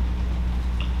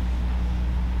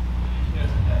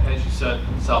 As you said,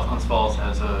 South Glens Falls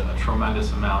has a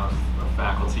tremendous amount of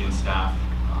faculty and staff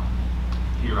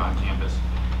here on campus.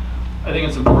 I think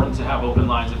it's important to have open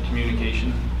lines of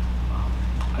communication.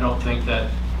 I don't think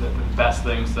that the best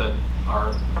things that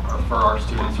are for our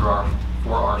students or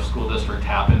for our school district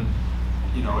happen,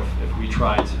 you know, if we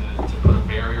try to put a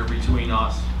barrier between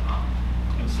us,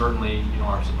 and certainly, you know,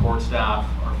 our support staff,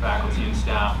 our faculty and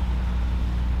staff.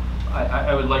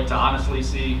 I would like to honestly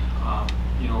see,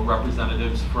 you know,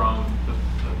 representatives from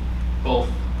both,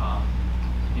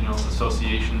 you know,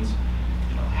 associations,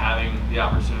 you know, having the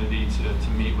opportunity to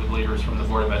meet with leaders from the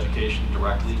Board of Education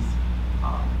directly.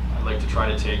 I'd like to try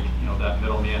to take, you know, that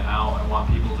middleman out. I want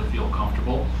people to feel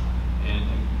comfortable in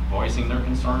voicing their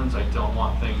concerns. I don't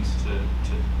want things to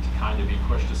kind of be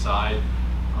pushed aside,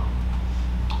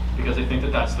 because I think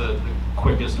that that's the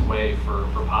quickest way for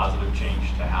positive change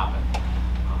to happen.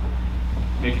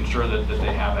 Making sure that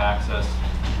they have access,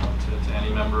 you know, to any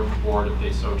member of the board if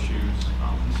they so choose.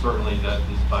 Certainly that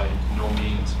is by no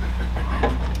means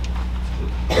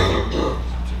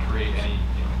to create any,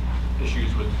 you know,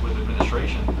 issues with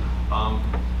administration.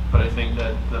 But I think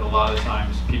that a lot of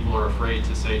times people are afraid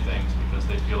to say things because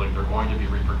they feel like there are going to be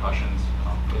repercussions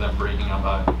for them bringing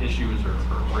up issues or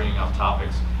bringing up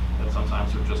topics that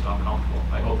sometimes are just uncomfortable.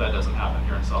 I hope that doesn't happen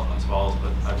here in South Glens Falls,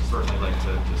 but I would certainly like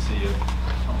to see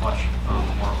a much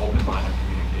more open line of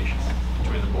communication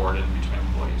between the board and between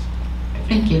employees.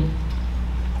 Thank you.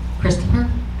 Christopher?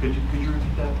 Could you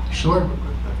repeat that? Sure.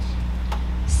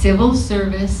 Civil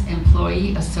Service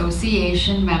Employee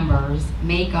Association members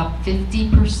make up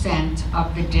 50%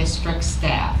 of the district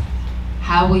staff.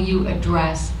 How will you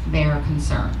address their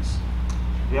concerns?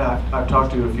 Yeah, I've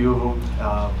talked to a few of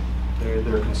them.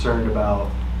 They're concerned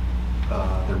about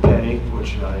their pay,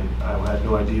 which I had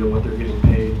no idea what they're getting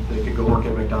paid. They could go work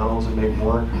at McDonald's and make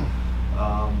more.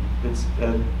 It's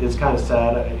kind of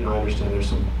sad. You know, I understand there's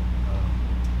some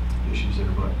issues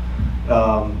there, but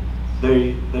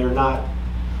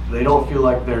they don't feel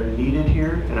like they're needed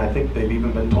here, and I think they've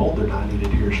even been told they're not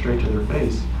needed here straight to their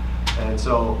face. And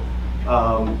so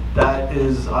that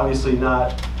is obviously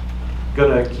not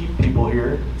going to keep people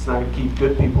here. It's not going to keep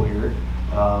good people here.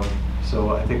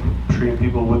 So I think treating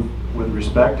people with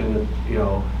respect and, you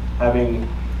know, having,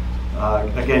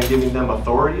 again, giving them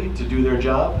authority to do their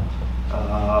job.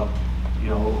 You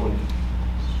know,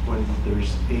 when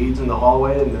there's aides in the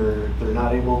hallway and they're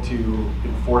not able to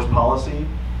enforce policy,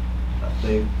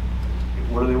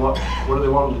 what do they want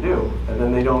them to do? And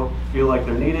then they don't feel like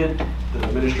they're needed. The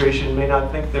administration may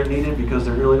not think they're needed because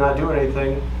they're really not doing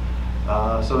anything.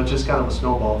 So it's just kind of a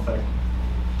snowball effect.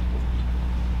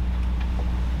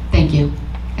 Thank you.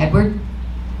 Edward?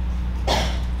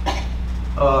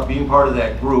 Being part of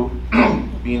that group,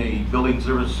 being a building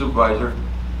service supervisor,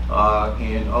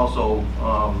 and also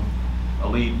a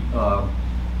lead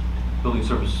building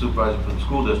service supervisor for the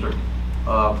school district,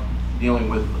 dealing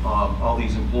with all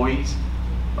these employees,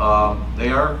 they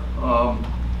are a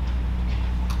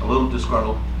little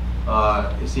disgruntled.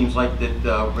 It seems like that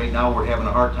right now we're having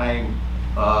a hard time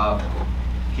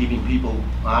keeping people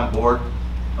on board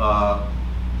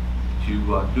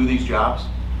to do these jobs.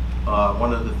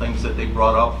 One of the things that they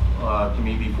brought up to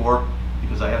me before,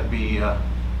 because I have to be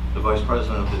the vice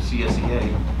president of the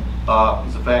CSEA,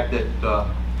 is the fact that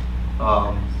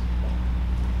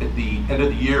at the end of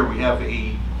the year we have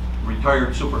a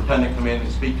retired superintendent come in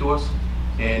and speak to us,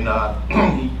 and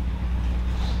he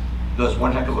does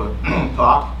one heck of a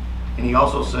talk, and he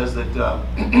also says that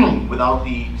without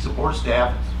the support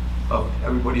staff of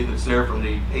everybody that's there, from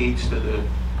the aides to the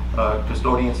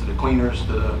custodians to the cleaners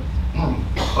to the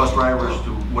bus drivers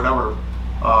to whatever,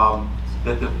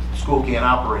 that the school can't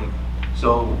operate.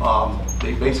 So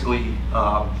they basically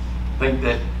think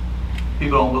that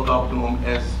people don't look up to them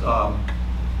as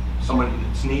somebody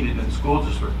that's needed in the school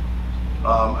district.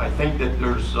 I think that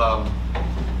there's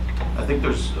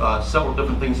several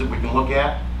different things that we can look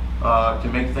at to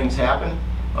make things happen,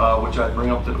 which I bring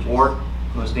up to the board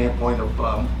from the standpoint of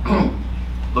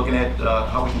looking at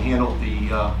how we can handle the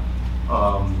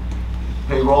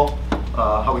payroll,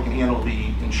 how we can handle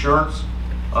the insurance,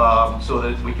 so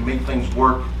that we can make things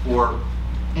work for.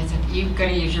 You've got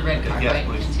to use your red card, yes, right?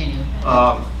 Please. Continue.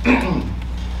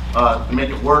 To make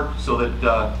it work so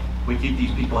that we keep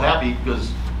these people happy,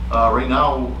 because right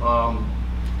now,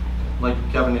 like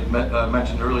Kevin had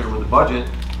mentioned earlier with the budget,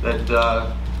 that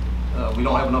we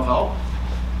don't have enough help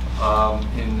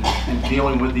in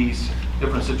dealing with these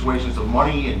different situations of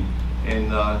money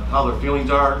and how their feelings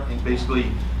are, and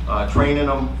basically training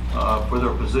them for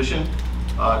their position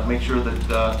to make sure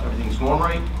that everything's going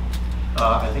right.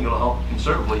 I think it'll help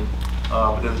considerably,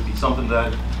 but it would be something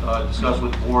that discuss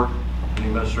with the board and the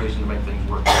administration to make things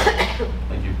work.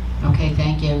 Thank you. Okay,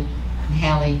 thank you.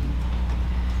 Hallie.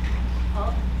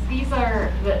 Well, these are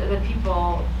the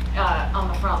people on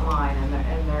the front line, and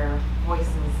their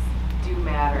voices do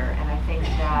matter. And I think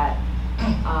that,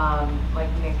 like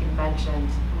Nick had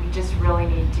mentioned, we just really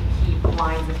need to keep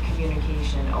lines of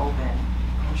communication open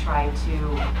and try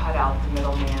to cut out the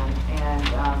middleman,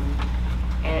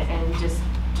 and just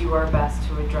do our best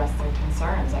to address their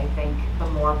concerns. I think the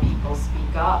more people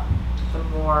speak up, the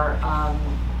more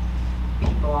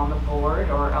people on the board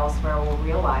or elsewhere will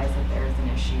realize that there's an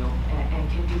issue and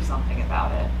can do something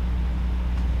about it.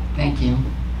 Thank you.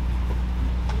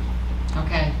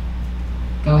 Okay.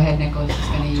 Go ahead, Nicholas. He's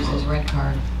going to use his red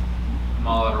card. I'm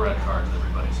all out of red cards,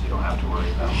 everybody, so you don't have to worry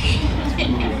about it.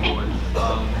 Moving forward.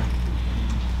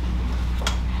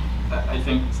 I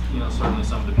think, certainly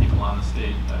some of the people on the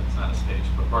stage, it's not a stage,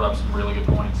 but brought up some really good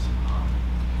points.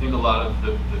 I think a lot of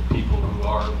the people who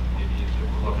are, maybe if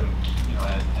we're looking,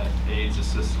 at aides,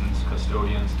 assistants,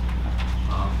 custodians,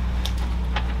 I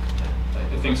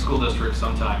think school districts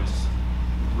sometimes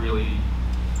really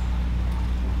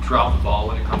drop the ball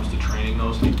when it comes to training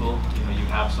those people. You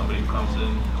have somebody who comes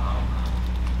in,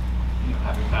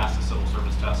 having passed the civil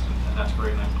service test, and that's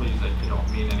great, and I'm pleased that they don't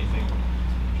mean anything,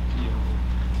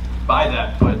 by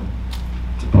that, but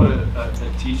to put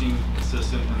a teaching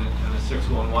assistant in a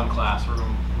 6-1-1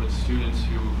 classroom with students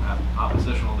who have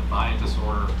oppositional defiant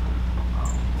disorder,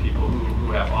 people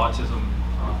who have autism,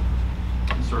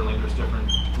 and certainly there's different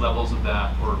levels of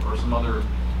that, or some other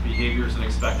behaviors, and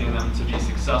expecting them to be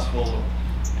successful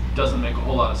doesn't make a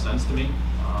whole lot of sense to me.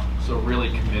 So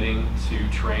really committing to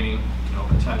training,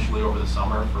 potentially over the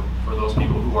summer for those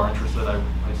people who are interested. I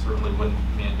certainly wouldn't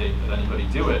mandate that anybody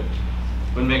do it,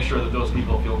 but make sure that those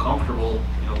people feel comfortable,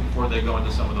 before they go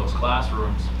into some of those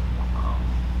classrooms,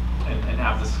 and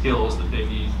have the skills that they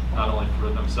need, not only for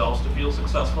themselves to feel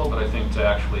successful, but I think to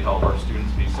actually help our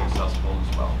students be successful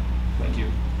as well. Thank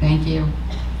you. Thank you.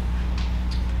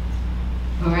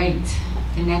 All right,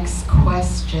 the next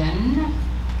question.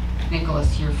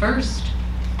 Nicholas, you're first.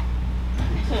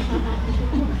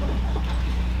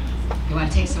 You want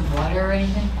to take some water or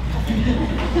anything?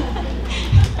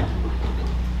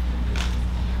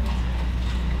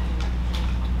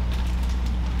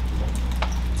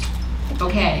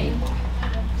 Okay,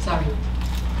 sorry.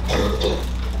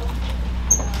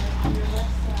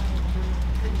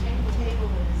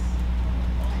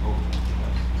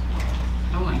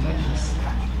 Oh my goodness.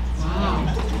 Wow.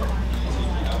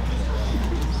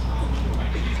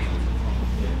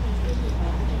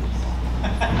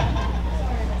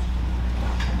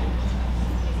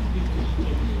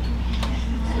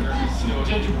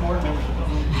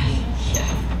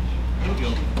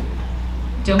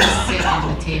 Don't sit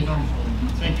on the table.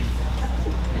 Thank you.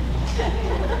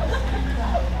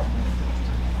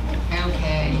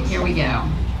 Okay, here we go.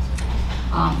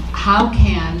 How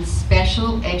can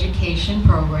special education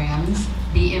programs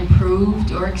be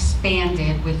improved or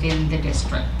expanded within the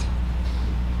district?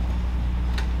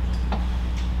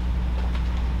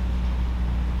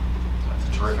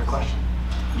 terrific question.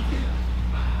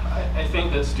 I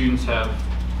think that students have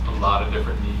a lot of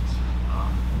different needs.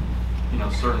 You know,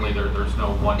 certainly there's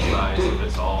no one size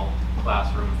fits all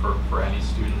classroom for any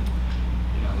student.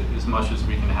 You know, as much as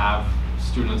we can have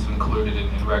students included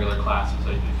in regular classes,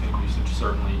 I think we should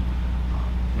certainly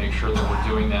make sure that we're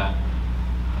doing that.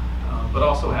 But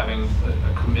also having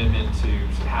a commitment to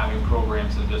having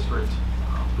programs in district,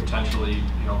 potentially,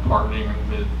 you know, partnering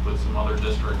with some other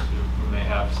districts who may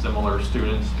have similar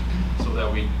students, so that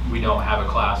we don't have a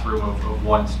classroom of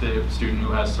one student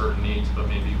who has certain needs, but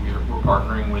maybe we're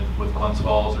partnering with Glens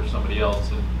Falls or somebody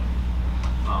else, and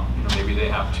you know, maybe they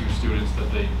have 2 students that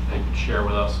they could share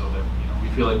with us, so that, you know, we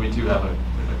feel like we do have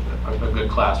a good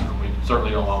classroom. We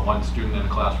certainly don't want one student in a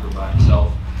classroom by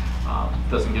himself.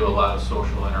 Doesn't give a lot of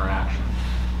social interaction.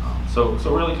 So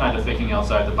really kind of thinking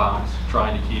outside the box,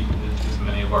 trying to keep as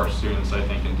many of our students, I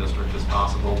think, in district as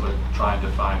possible, but trying to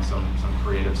find some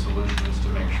creative solutions to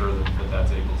make sure that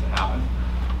that's able to happen.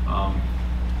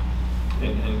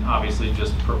 And obviously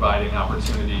just providing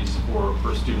opportunities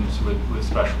for students with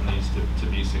special needs to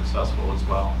be successful as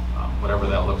well. Whatever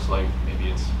that looks like, maybe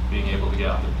it's being able to get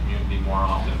out in the community more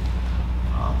often.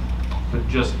 But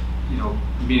just, you know,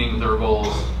 meeting their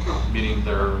goals, meeting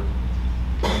their,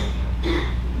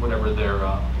 whatever they're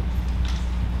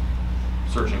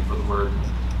searching for the word,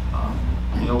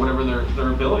 you know, whatever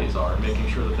their abilities are, making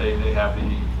sure that they have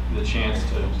the chance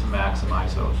to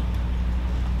maximize those.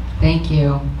 Thank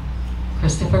you.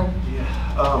 Christopher? Yeah,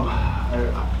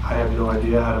 I have no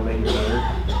idea how to make it better.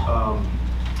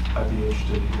 I'd be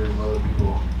interested in hearing what other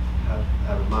people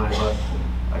have in mind, but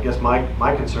I guess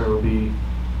my concern would be,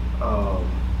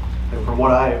 and from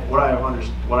what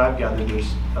I've gathered,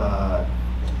 there's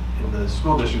in the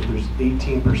school district, there's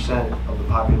 18% of the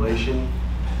population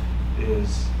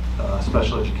is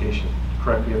special education.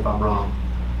 Correct me if I'm wrong,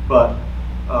 but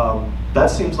that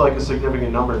seems like a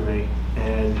significant number to me.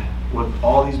 And with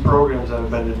all these programs that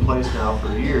have been in place now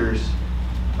for years,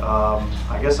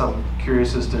 I guess I'm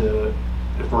curious as to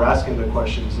if we're asking the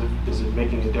questions, is it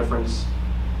making a difference?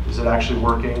 Is it actually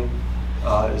working?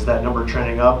 Is that number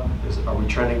trending up? Are we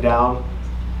trending down?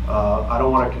 I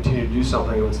don't want to continue to do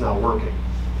something if it's not working.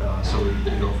 So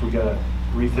you know, if we got to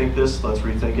rethink this, let's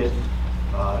rethink it.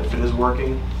 If it is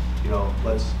working, you know,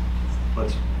 let's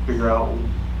figure out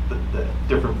the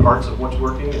different parts of what's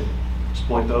working and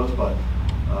exploit those. But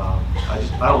I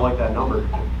don't like that number.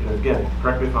 You know, again,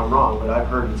 correct me if I'm wrong, but I've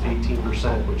heard it's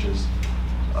 18%, which is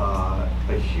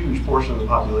a huge portion of the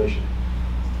population.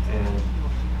 And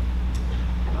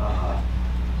I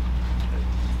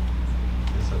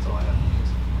guess that's all I have.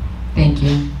 Thank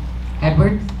you.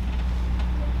 Edward?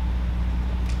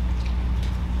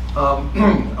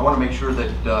 I want to make sure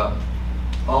that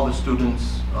all the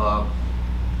students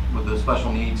with the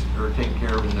special needs are taken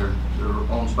care of in their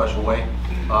own special way,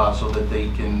 so that they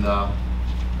can go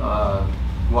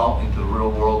out into the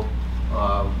real world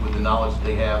with the knowledge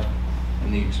they have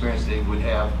and the experience they would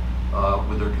have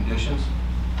with their conditions.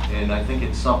 And I think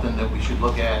it's something that we should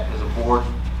look at as a board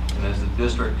and as a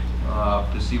district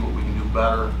to see what we can do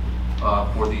better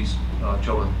for these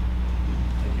children.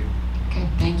 Thank you. Okay,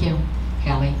 thank you.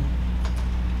 Kelly?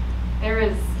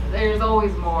 There's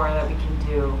always more that we can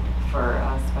do for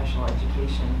special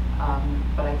education,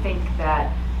 but I think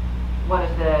that one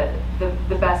of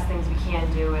the best things we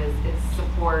can do is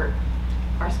support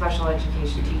our special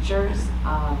education teachers,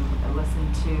 and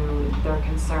listen to their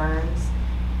concerns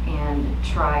and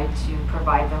try to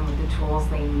provide them with the tools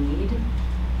they need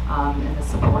and the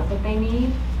support that they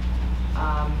need.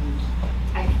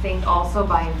 I think also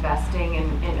by investing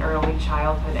in early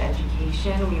childhood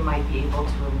education, we might be able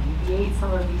to alleviate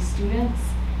some of these students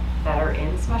that are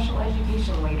in special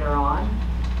education later on.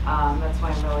 That's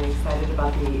why I'm really excited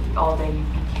about the all-day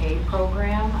UPK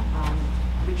program,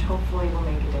 which hopefully will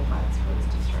make a difference for this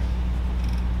district.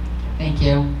 Thank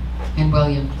you. And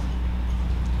William?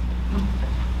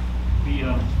 We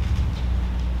have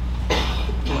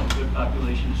a good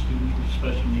population of students with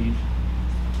special needs.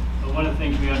 But one of the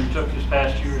things we undertook this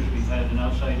past year is we've had an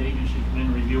outside agency come in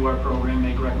and review our program,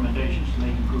 make recommendations to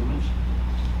make improvements.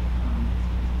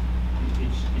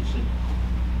 It's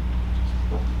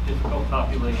a difficult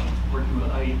population, working with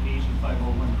IEPs and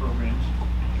 501 programs,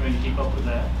 trying to keep up with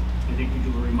that. I think we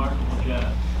do a remarkable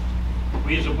job.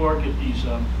 We as a board get these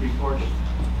reports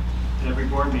at every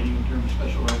board meeting in terms of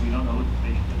special ed. We don't know who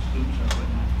the students are,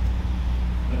 whatnot.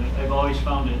 But I've always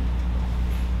found it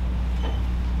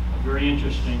very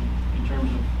interesting in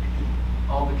terms of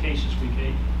all the cases we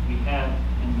have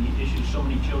and the issues so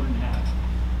many children have.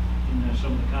 And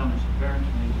some of the comments the parents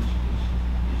made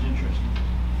is interesting.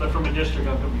 But from a district,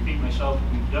 I'll repeat myself,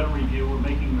 we've done a review, we're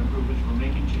making improvements, we're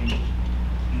making changes,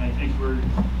 and I think we're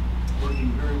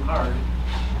working very hard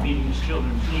at meeting these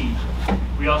children's needs.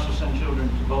 We also send children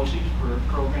to BOCES for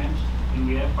programs, and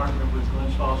we have partnered with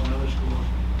Glens Falls and other schools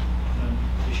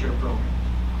to share programs.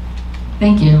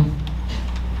 Thank you.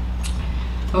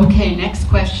 Okay, next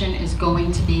question is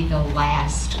going to be the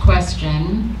last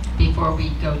question before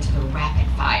we go to the rapid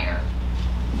fire.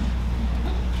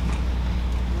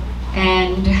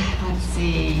 And let's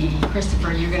see,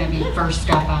 Christopher, you're going to be first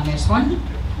up on this one.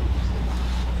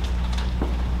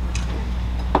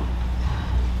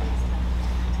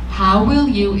 How will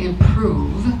you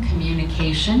improve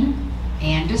communication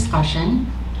and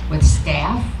discussion with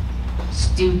staff,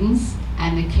 students,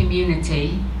 and the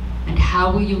community, and how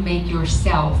will you make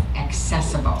yourself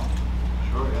accessible?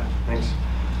 Sure, yeah, thanks.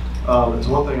 It's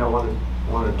one thing I wanted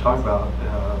to talk about.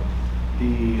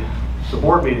 The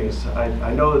board meetings,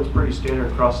 I know it's pretty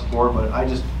standard across the board, but I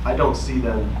don't see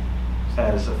them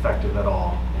as effective at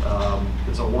all.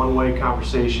 It's a one-way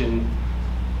conversation.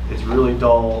 It's really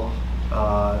dull.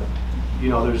 You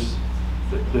know,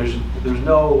 there's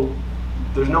no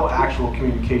actual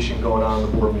communication going on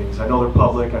in the board meetings. I know they're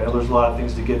public. I know there's a lot of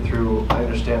things to get through. I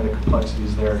understand the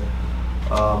complexities there.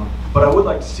 But I would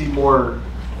like to see more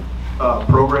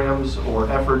programs or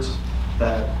efforts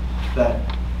that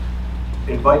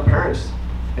invite parents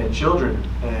and children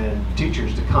and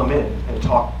teachers to come in and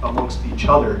talk amongst each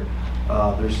other.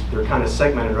 They're kind of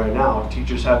segmented right now.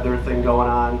 Teachers have their thing going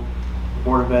on. The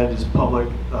Board of Ed is public.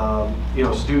 You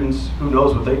know, students, who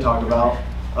knows what they talk about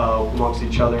amongst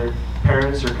each other.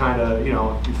 Parents are kind of, you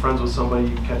know, if you're friends with somebody,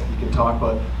 you can talk,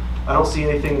 but I don't see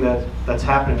anything that's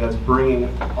happening that's bringing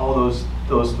all those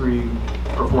 3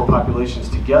 or 4 populations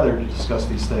together to discuss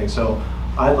these things. So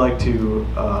I'd like to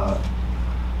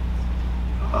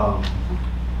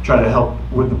try to help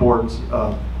with the boards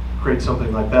create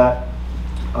something like that.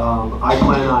 I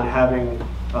plan on having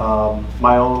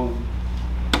my own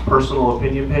personal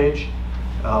opinion page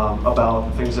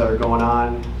about the things that are going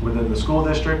on within the school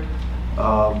district,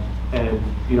 and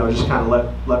you know, just kind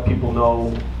of let people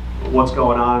know what's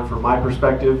going on from my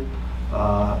perspective.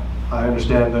 I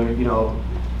understand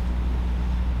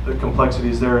the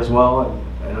complexities there as well,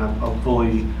 and I'm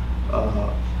fully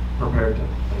prepared to.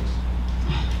 Thanks.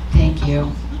 Thank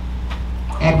you.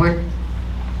 Edward?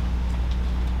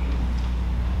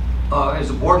 As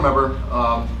a board member,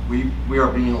 we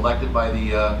are being elected by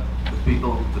the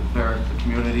people, the parents, the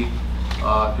community,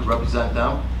 to represent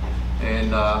them,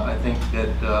 and I think that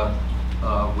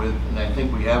and I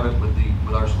think we have it with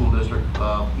our school district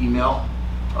email.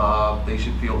 They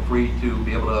should feel free to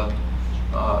be able to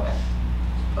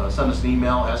send us an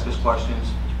email, ask us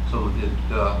questions, so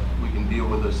that we can deal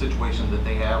with the situation that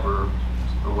they have or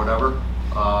whatever.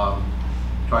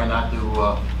 Try not to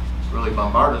really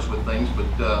bombard us with things, but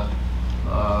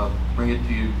bring it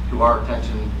to our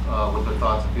attention what their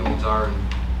thoughts and feelings are,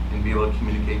 and be able to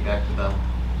communicate back to them.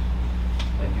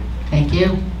 Thank you. Thank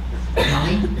you.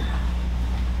 Kelly?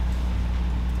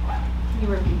 Can you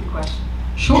repeat the question?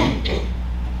 Sure.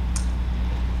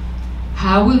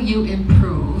 How will you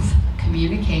improve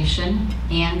communication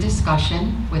and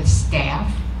discussion with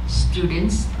staff,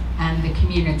 students, and the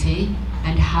community,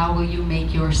 and how will you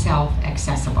make yourself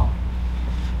accessible?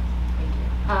 Thank you.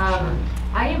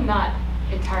 I am not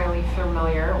entirely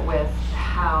familiar with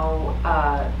how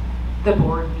the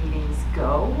board meetings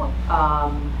go.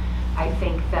 I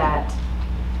think that,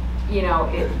 you know,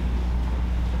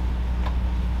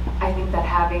 I think that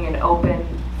having an open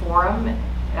forum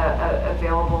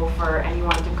available for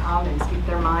anyone to come and speak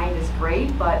their mind is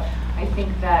great, but I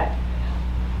think that,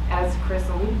 as Chris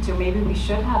alluded to, maybe we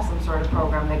should have some sort of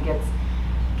program that gets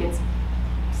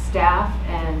staff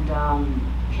and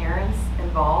parents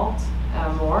involved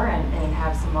more and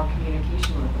have some more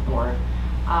communication with the board.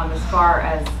 As far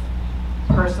as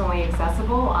personally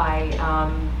accessible,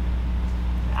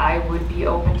 I would be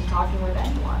open to talking with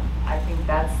anyone. I think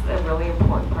that's a really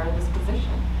important part of this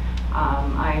position.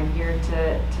 I'm here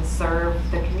to serve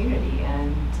the community,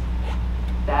 and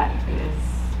that is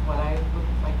what I would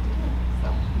like to do.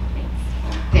 So, thanks.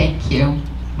 Thank you.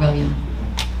 William?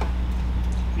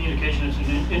 Communication is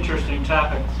an interesting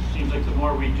topic. It seems like the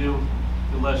more we do,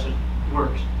 the less it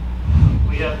works.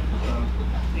 We have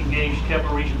engaged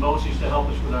Capital Region BOCES to help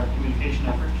us with our communication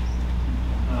efforts.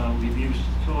 We've used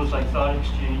tools like Thought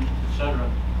Exchange, etc.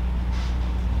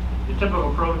 The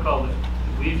typical protocol that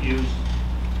we've used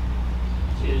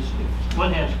is if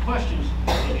one has questions,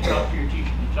 you talk to your teacher,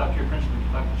 you talk to your principal, you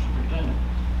talk to the superintendent.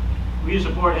 We as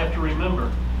a board have to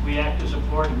remember, we act as a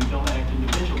board and we don't act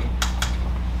individually.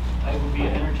 I would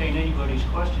entertain anybody's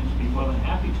questions, be more than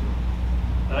happy to.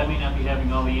 but I may not be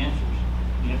having all the answers.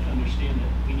 You have to understand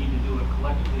that we need to do it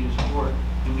collectively as a board,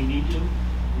 and we need to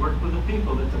work with the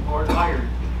people that the board hired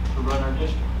to run our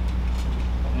district.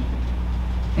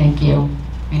 Thank you.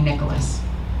 And Nicholas.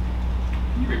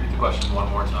 Can you repeat the question one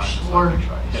more time? just so I Sure, can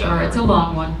try to hit sure, on it's a everything?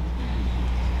 long one.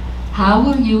 How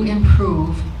will you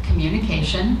improve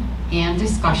communication and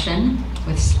discussion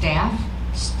with staff,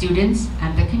 students,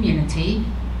 and the community,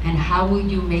 and how will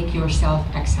you make yourself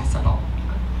accessible?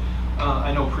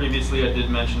 I know previously I did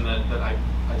mention that I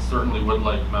certainly would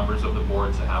like members of the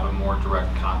board to have a more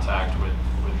direct contact with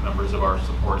members of our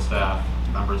support staff,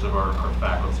 members of our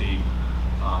faculty,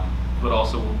 but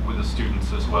also with the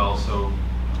students as well. So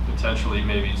potentially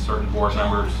maybe certain board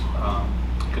members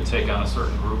could take on a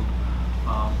certain group.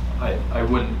 I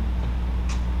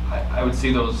would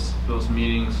see those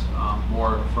meetings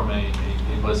more from a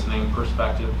listening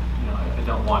perspective. You know, I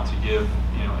don't want to give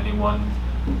anyone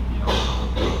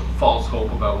false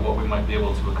hope about what we might be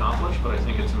able to accomplish, but I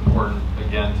think it's important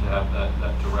again to have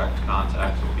that direct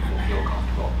contact so people feel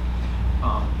comfortable.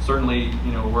 Certainly,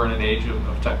 we're in an age of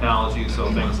technology,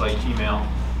 so things like email.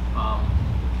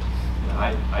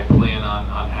 I plan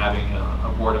on having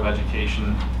a Board of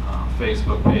Education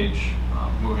Facebook page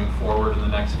moving forward in the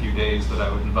next few days that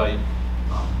I would invite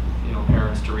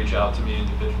parents to reach out to me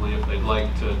individually if they'd like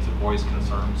to voice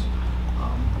concerns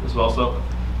as well. So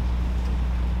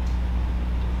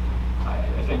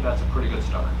I think that's a pretty good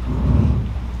start.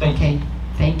 Okay,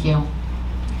 thank you.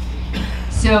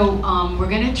 So we're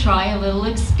going to try a little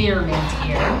experiment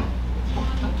here.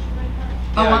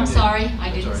 Oh, I'm sorry,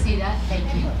 I didn't see that.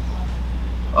 Thank you.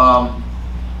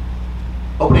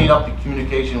 Opening up the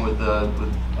communication with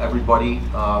everybody,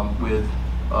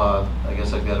 I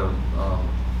guess I've got to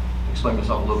explain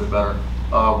myself a little bit better,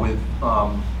 with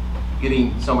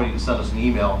getting somebody to send us an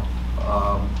email,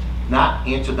 not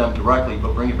answer them directly,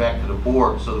 but bring it back to the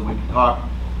board so that we can talk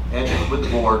with the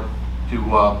board to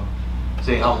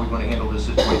say how we're going to handle this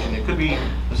situation. It could be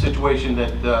a situation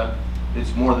that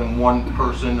it's more than one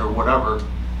person or whatever,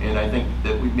 and I think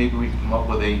that maybe we can come up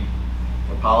with a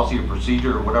policy or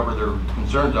procedure or whatever their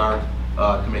concerns are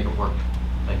to make it work.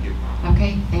 Thank you.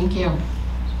 Okay, thank you.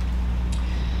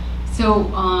 So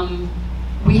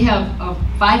we have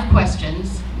 5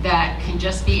 questions that can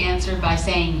just be answered by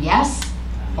saying yes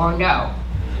or no.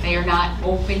 They are not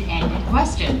open-ended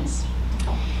questions.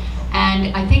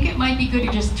 And I think it might be good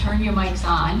to just turn your mics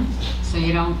on so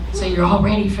you're all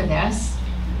ready for this.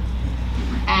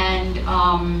 And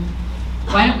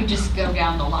why don't we just go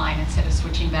down the line instead of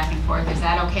switching back and forth? Is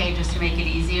that okay, just to make it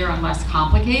easier and less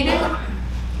complicated?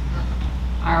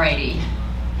 Alrighty,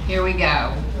 here we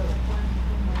go.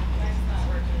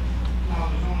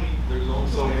 There's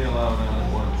only so many allowed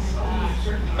at once.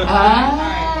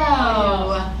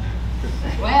 Oh,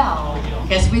 well,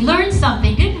 guess we learned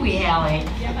something, didn't we, Hallie?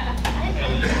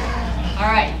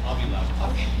 All right.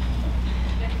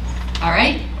 All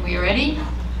right, we ready?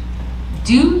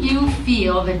 Do you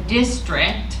feel the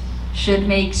district should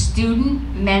make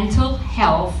student mental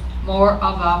health more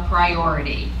of a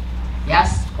priority?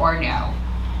 Yes or no?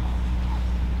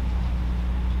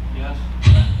 Yes.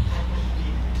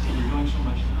 We're doing so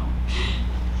much now.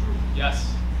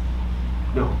 Yes.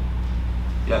 No.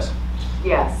 Yes.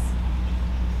 Yes.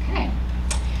 Okay.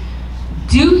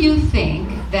 Do you think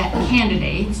that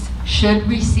candidates should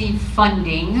receive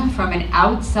funding from an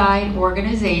outside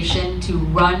organization to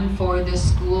run for the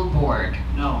school board?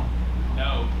 No.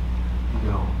 No.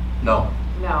 No. No.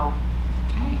 No.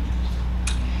 Okay.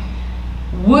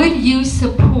 Would you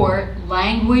support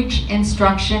language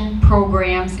instruction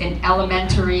programs in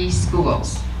elementary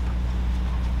schools?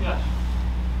 Yes.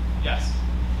 Yes.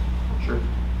 Sure.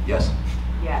 Yes.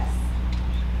 Yes.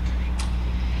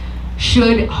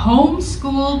 Should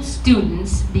homeschooled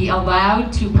students be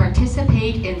allowed to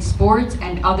participate in sports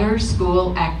and other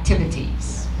school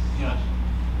activities? Yes.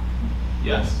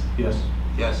 Yes. Yes.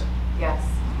 Yes. Yes.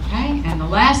 Okay, and the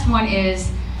last one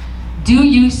is, do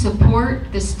you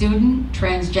support the student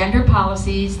transgender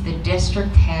policies the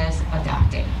district has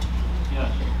adopted?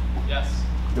 Yes. Yes.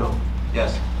 No.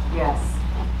 Yes. Yes.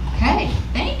 Okay,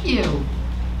 thank you.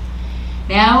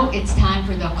 Now it's time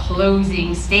for the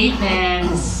closing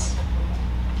statements.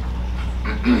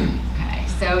 Okay,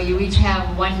 so you each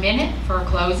have 1 minute for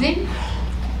closing,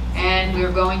 and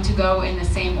we're going to go in the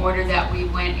same order that we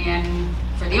went in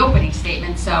for the opening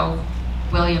statement. So,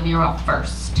 William, you're up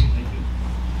first. Thank you.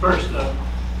 First,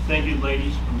 thank you,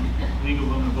 ladies from League of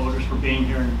Women Voters, for being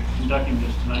here and conducting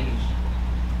this tonight.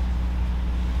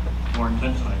 It's more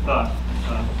intense than I thought.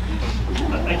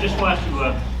 I just want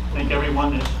to thank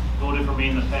everyone that's voted for me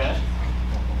in the past,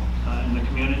 in the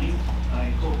community. I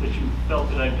hope that you felt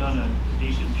that I've done a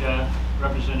decent job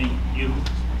representing you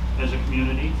as a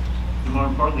community, and more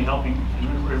importantly, helping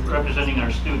and representing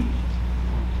our students.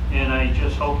 And I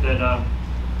just hope that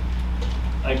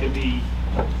I could be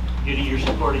getting your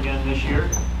support again this year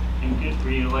and get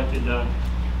re-elected to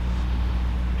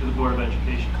the Board of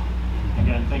Education.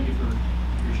 Again, thank you for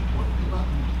your support. You're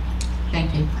welcome.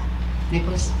 Thank you.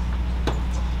 Nicholas?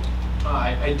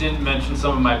 I didn't mention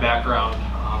some of my background.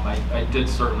 I did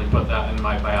certainly put that in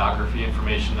my biography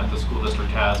information that the school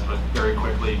district has, but very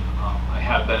quickly, I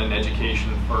have been in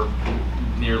education for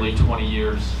nearly 20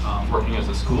 years, working as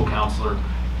a school counselor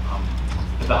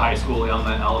at the high school on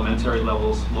the elementary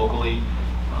levels locally.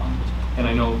 And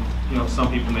I know,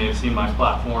 some people may have seen my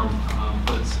platform,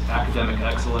 but it's academic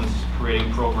excellence,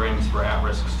 creating programs for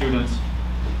at-risk students,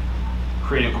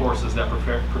 creating courses that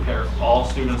prepare all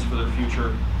students for their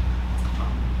future,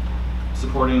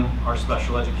 supporting our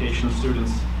special education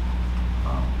students.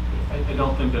 I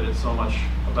don't think that it's so much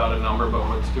about a number, but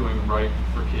what's doing right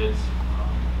for kids,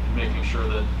 and making sure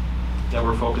that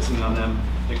we're focusing on them.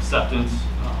 Acceptance,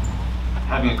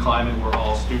 having a climate where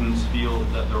all students feel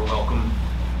that they're welcome.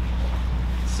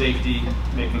 Safety,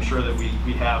 making sure that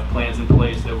we have plans in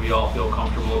place that we all feel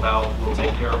comfortable about. We'll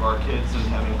take care of our kids, and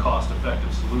having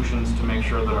cost-effective solutions to make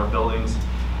sure that our buildings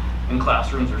and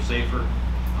classrooms are safer.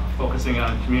 Focusing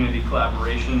on community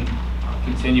collaboration,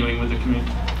 continuing with the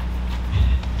community.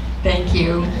 Thank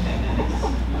you.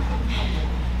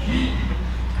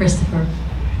 Christopher?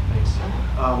 Thanks.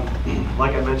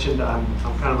 Like I mentioned, I'm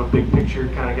kind of a big picture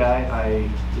kind of guy.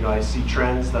 I see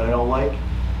trends that I don't like,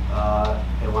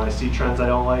 and when I see trends I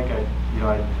don't like, I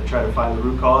try to find the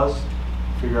root cause,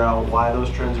 figure out why those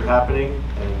trends are happening,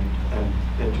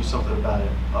 and do something about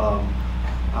it.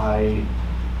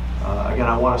 Again,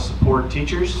 I want to support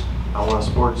teachers. I want to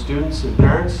support students and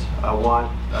parents. I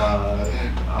want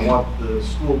the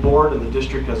school board and the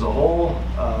district as a whole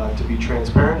to be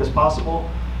transparent as possible,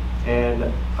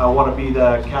 and I want to be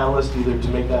the catalyst either to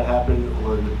make that happen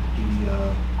or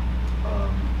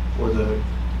the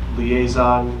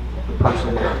liaison, the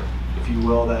person, if you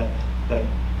will, that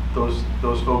those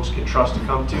folks can trust to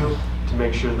come to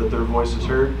make sure that their voice is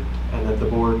heard and that the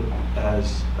board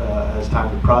has time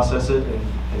to process it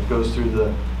and goes through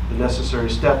the necessary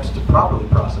steps to properly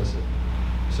process it.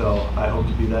 So I hope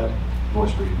to be that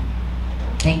voice for you.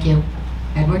 Thank you.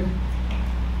 Edward?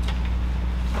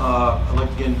 I'd like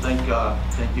to again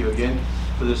thank you again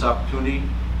for this opportunity.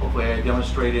 Hopefully I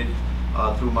demonstrated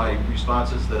through my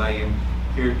responses that I am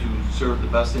here to serve the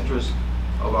best interest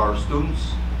of our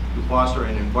students, to foster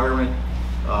an environment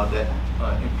that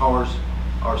empowers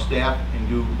our staff and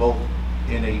do both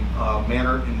in a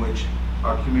manner in which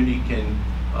our community can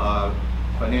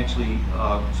financially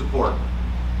support.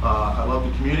 I love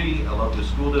the community, I love the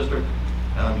school district,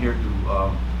 and I'm here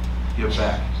to give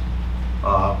back.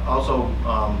 Also,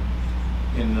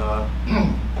 in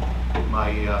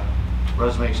my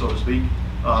resume, so to speak,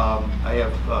 I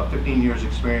have 15 years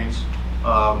experience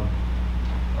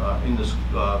in this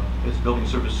as building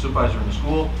service supervisor in the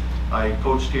school. I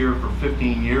coached here for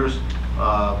 15 years,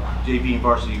 JV and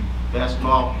varsity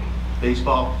basketball,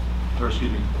 baseball, or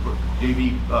excuse me,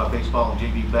 JV baseball and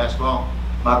JV basketball,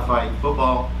 modified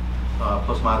football,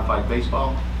 plus modified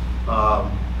baseball.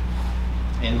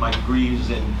 And my degree is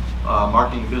in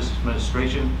marketing and business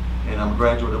administration, and I'm a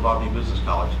graduate of Albany Business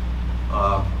College.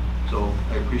 So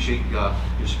I appreciate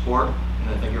your support, and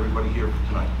I thank everybody here for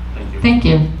tonight. Thank you. Thank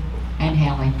you. And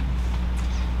Haley?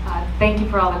 Thank you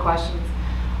for all the questions.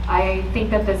 I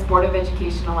think that this Board of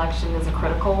Education election is a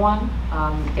critical one.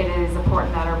 It is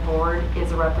important that our board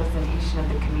is a representation of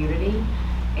the community,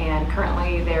 and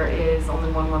currently there is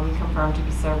only one woman confirmed to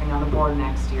be serving on the board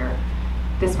next year.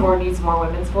 This board needs more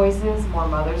women's voices, more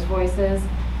mothers' voices,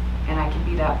 and I can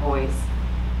be that voice.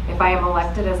 If I am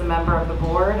elected as a member of the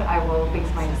board, I will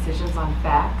base my decisions on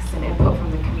facts and input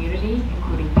from the community,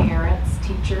 including parents,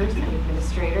 teachers, and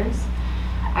administrators.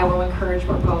 I will encourage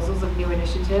proposals of new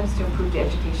initiatives to improve the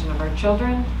education of our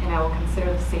children, and I will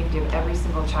consider the safety of every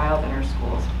single child in our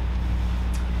schools.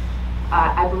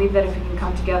 I believe that if we can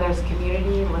come together as a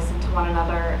community and listen to one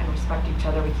another and respect each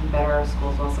other, we can better our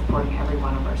schools while supporting every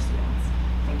one of our students.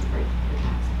 Thank you for your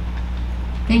time.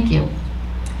 Thank you.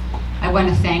 I want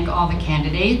to thank all the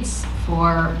candidates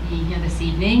for being here this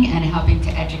evening and helping to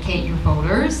educate your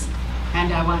voters.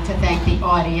 And I want to thank the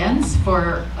audience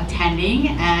for attending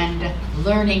and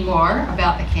learning more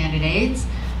about the candidates.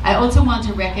 I also want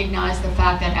to recognize the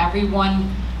fact that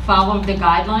everyone followed the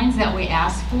guidelines that we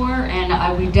asked for,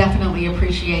 and we definitely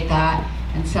appreciate that.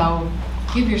 And so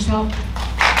give yourself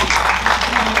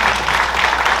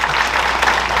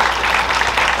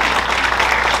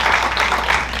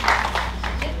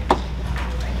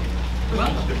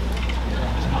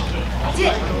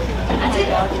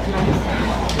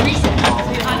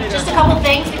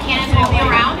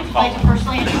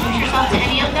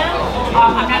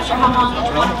I'm not sure how long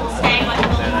each one will stay, but the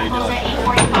building will close at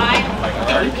 8:45.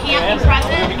 If you can't be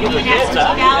present, you can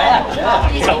absentee ballot.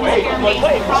 Please consider your name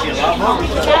approach and help me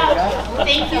with that.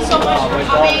 Thank you so much for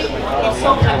coming. I'm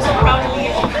so proud to be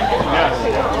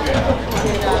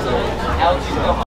here.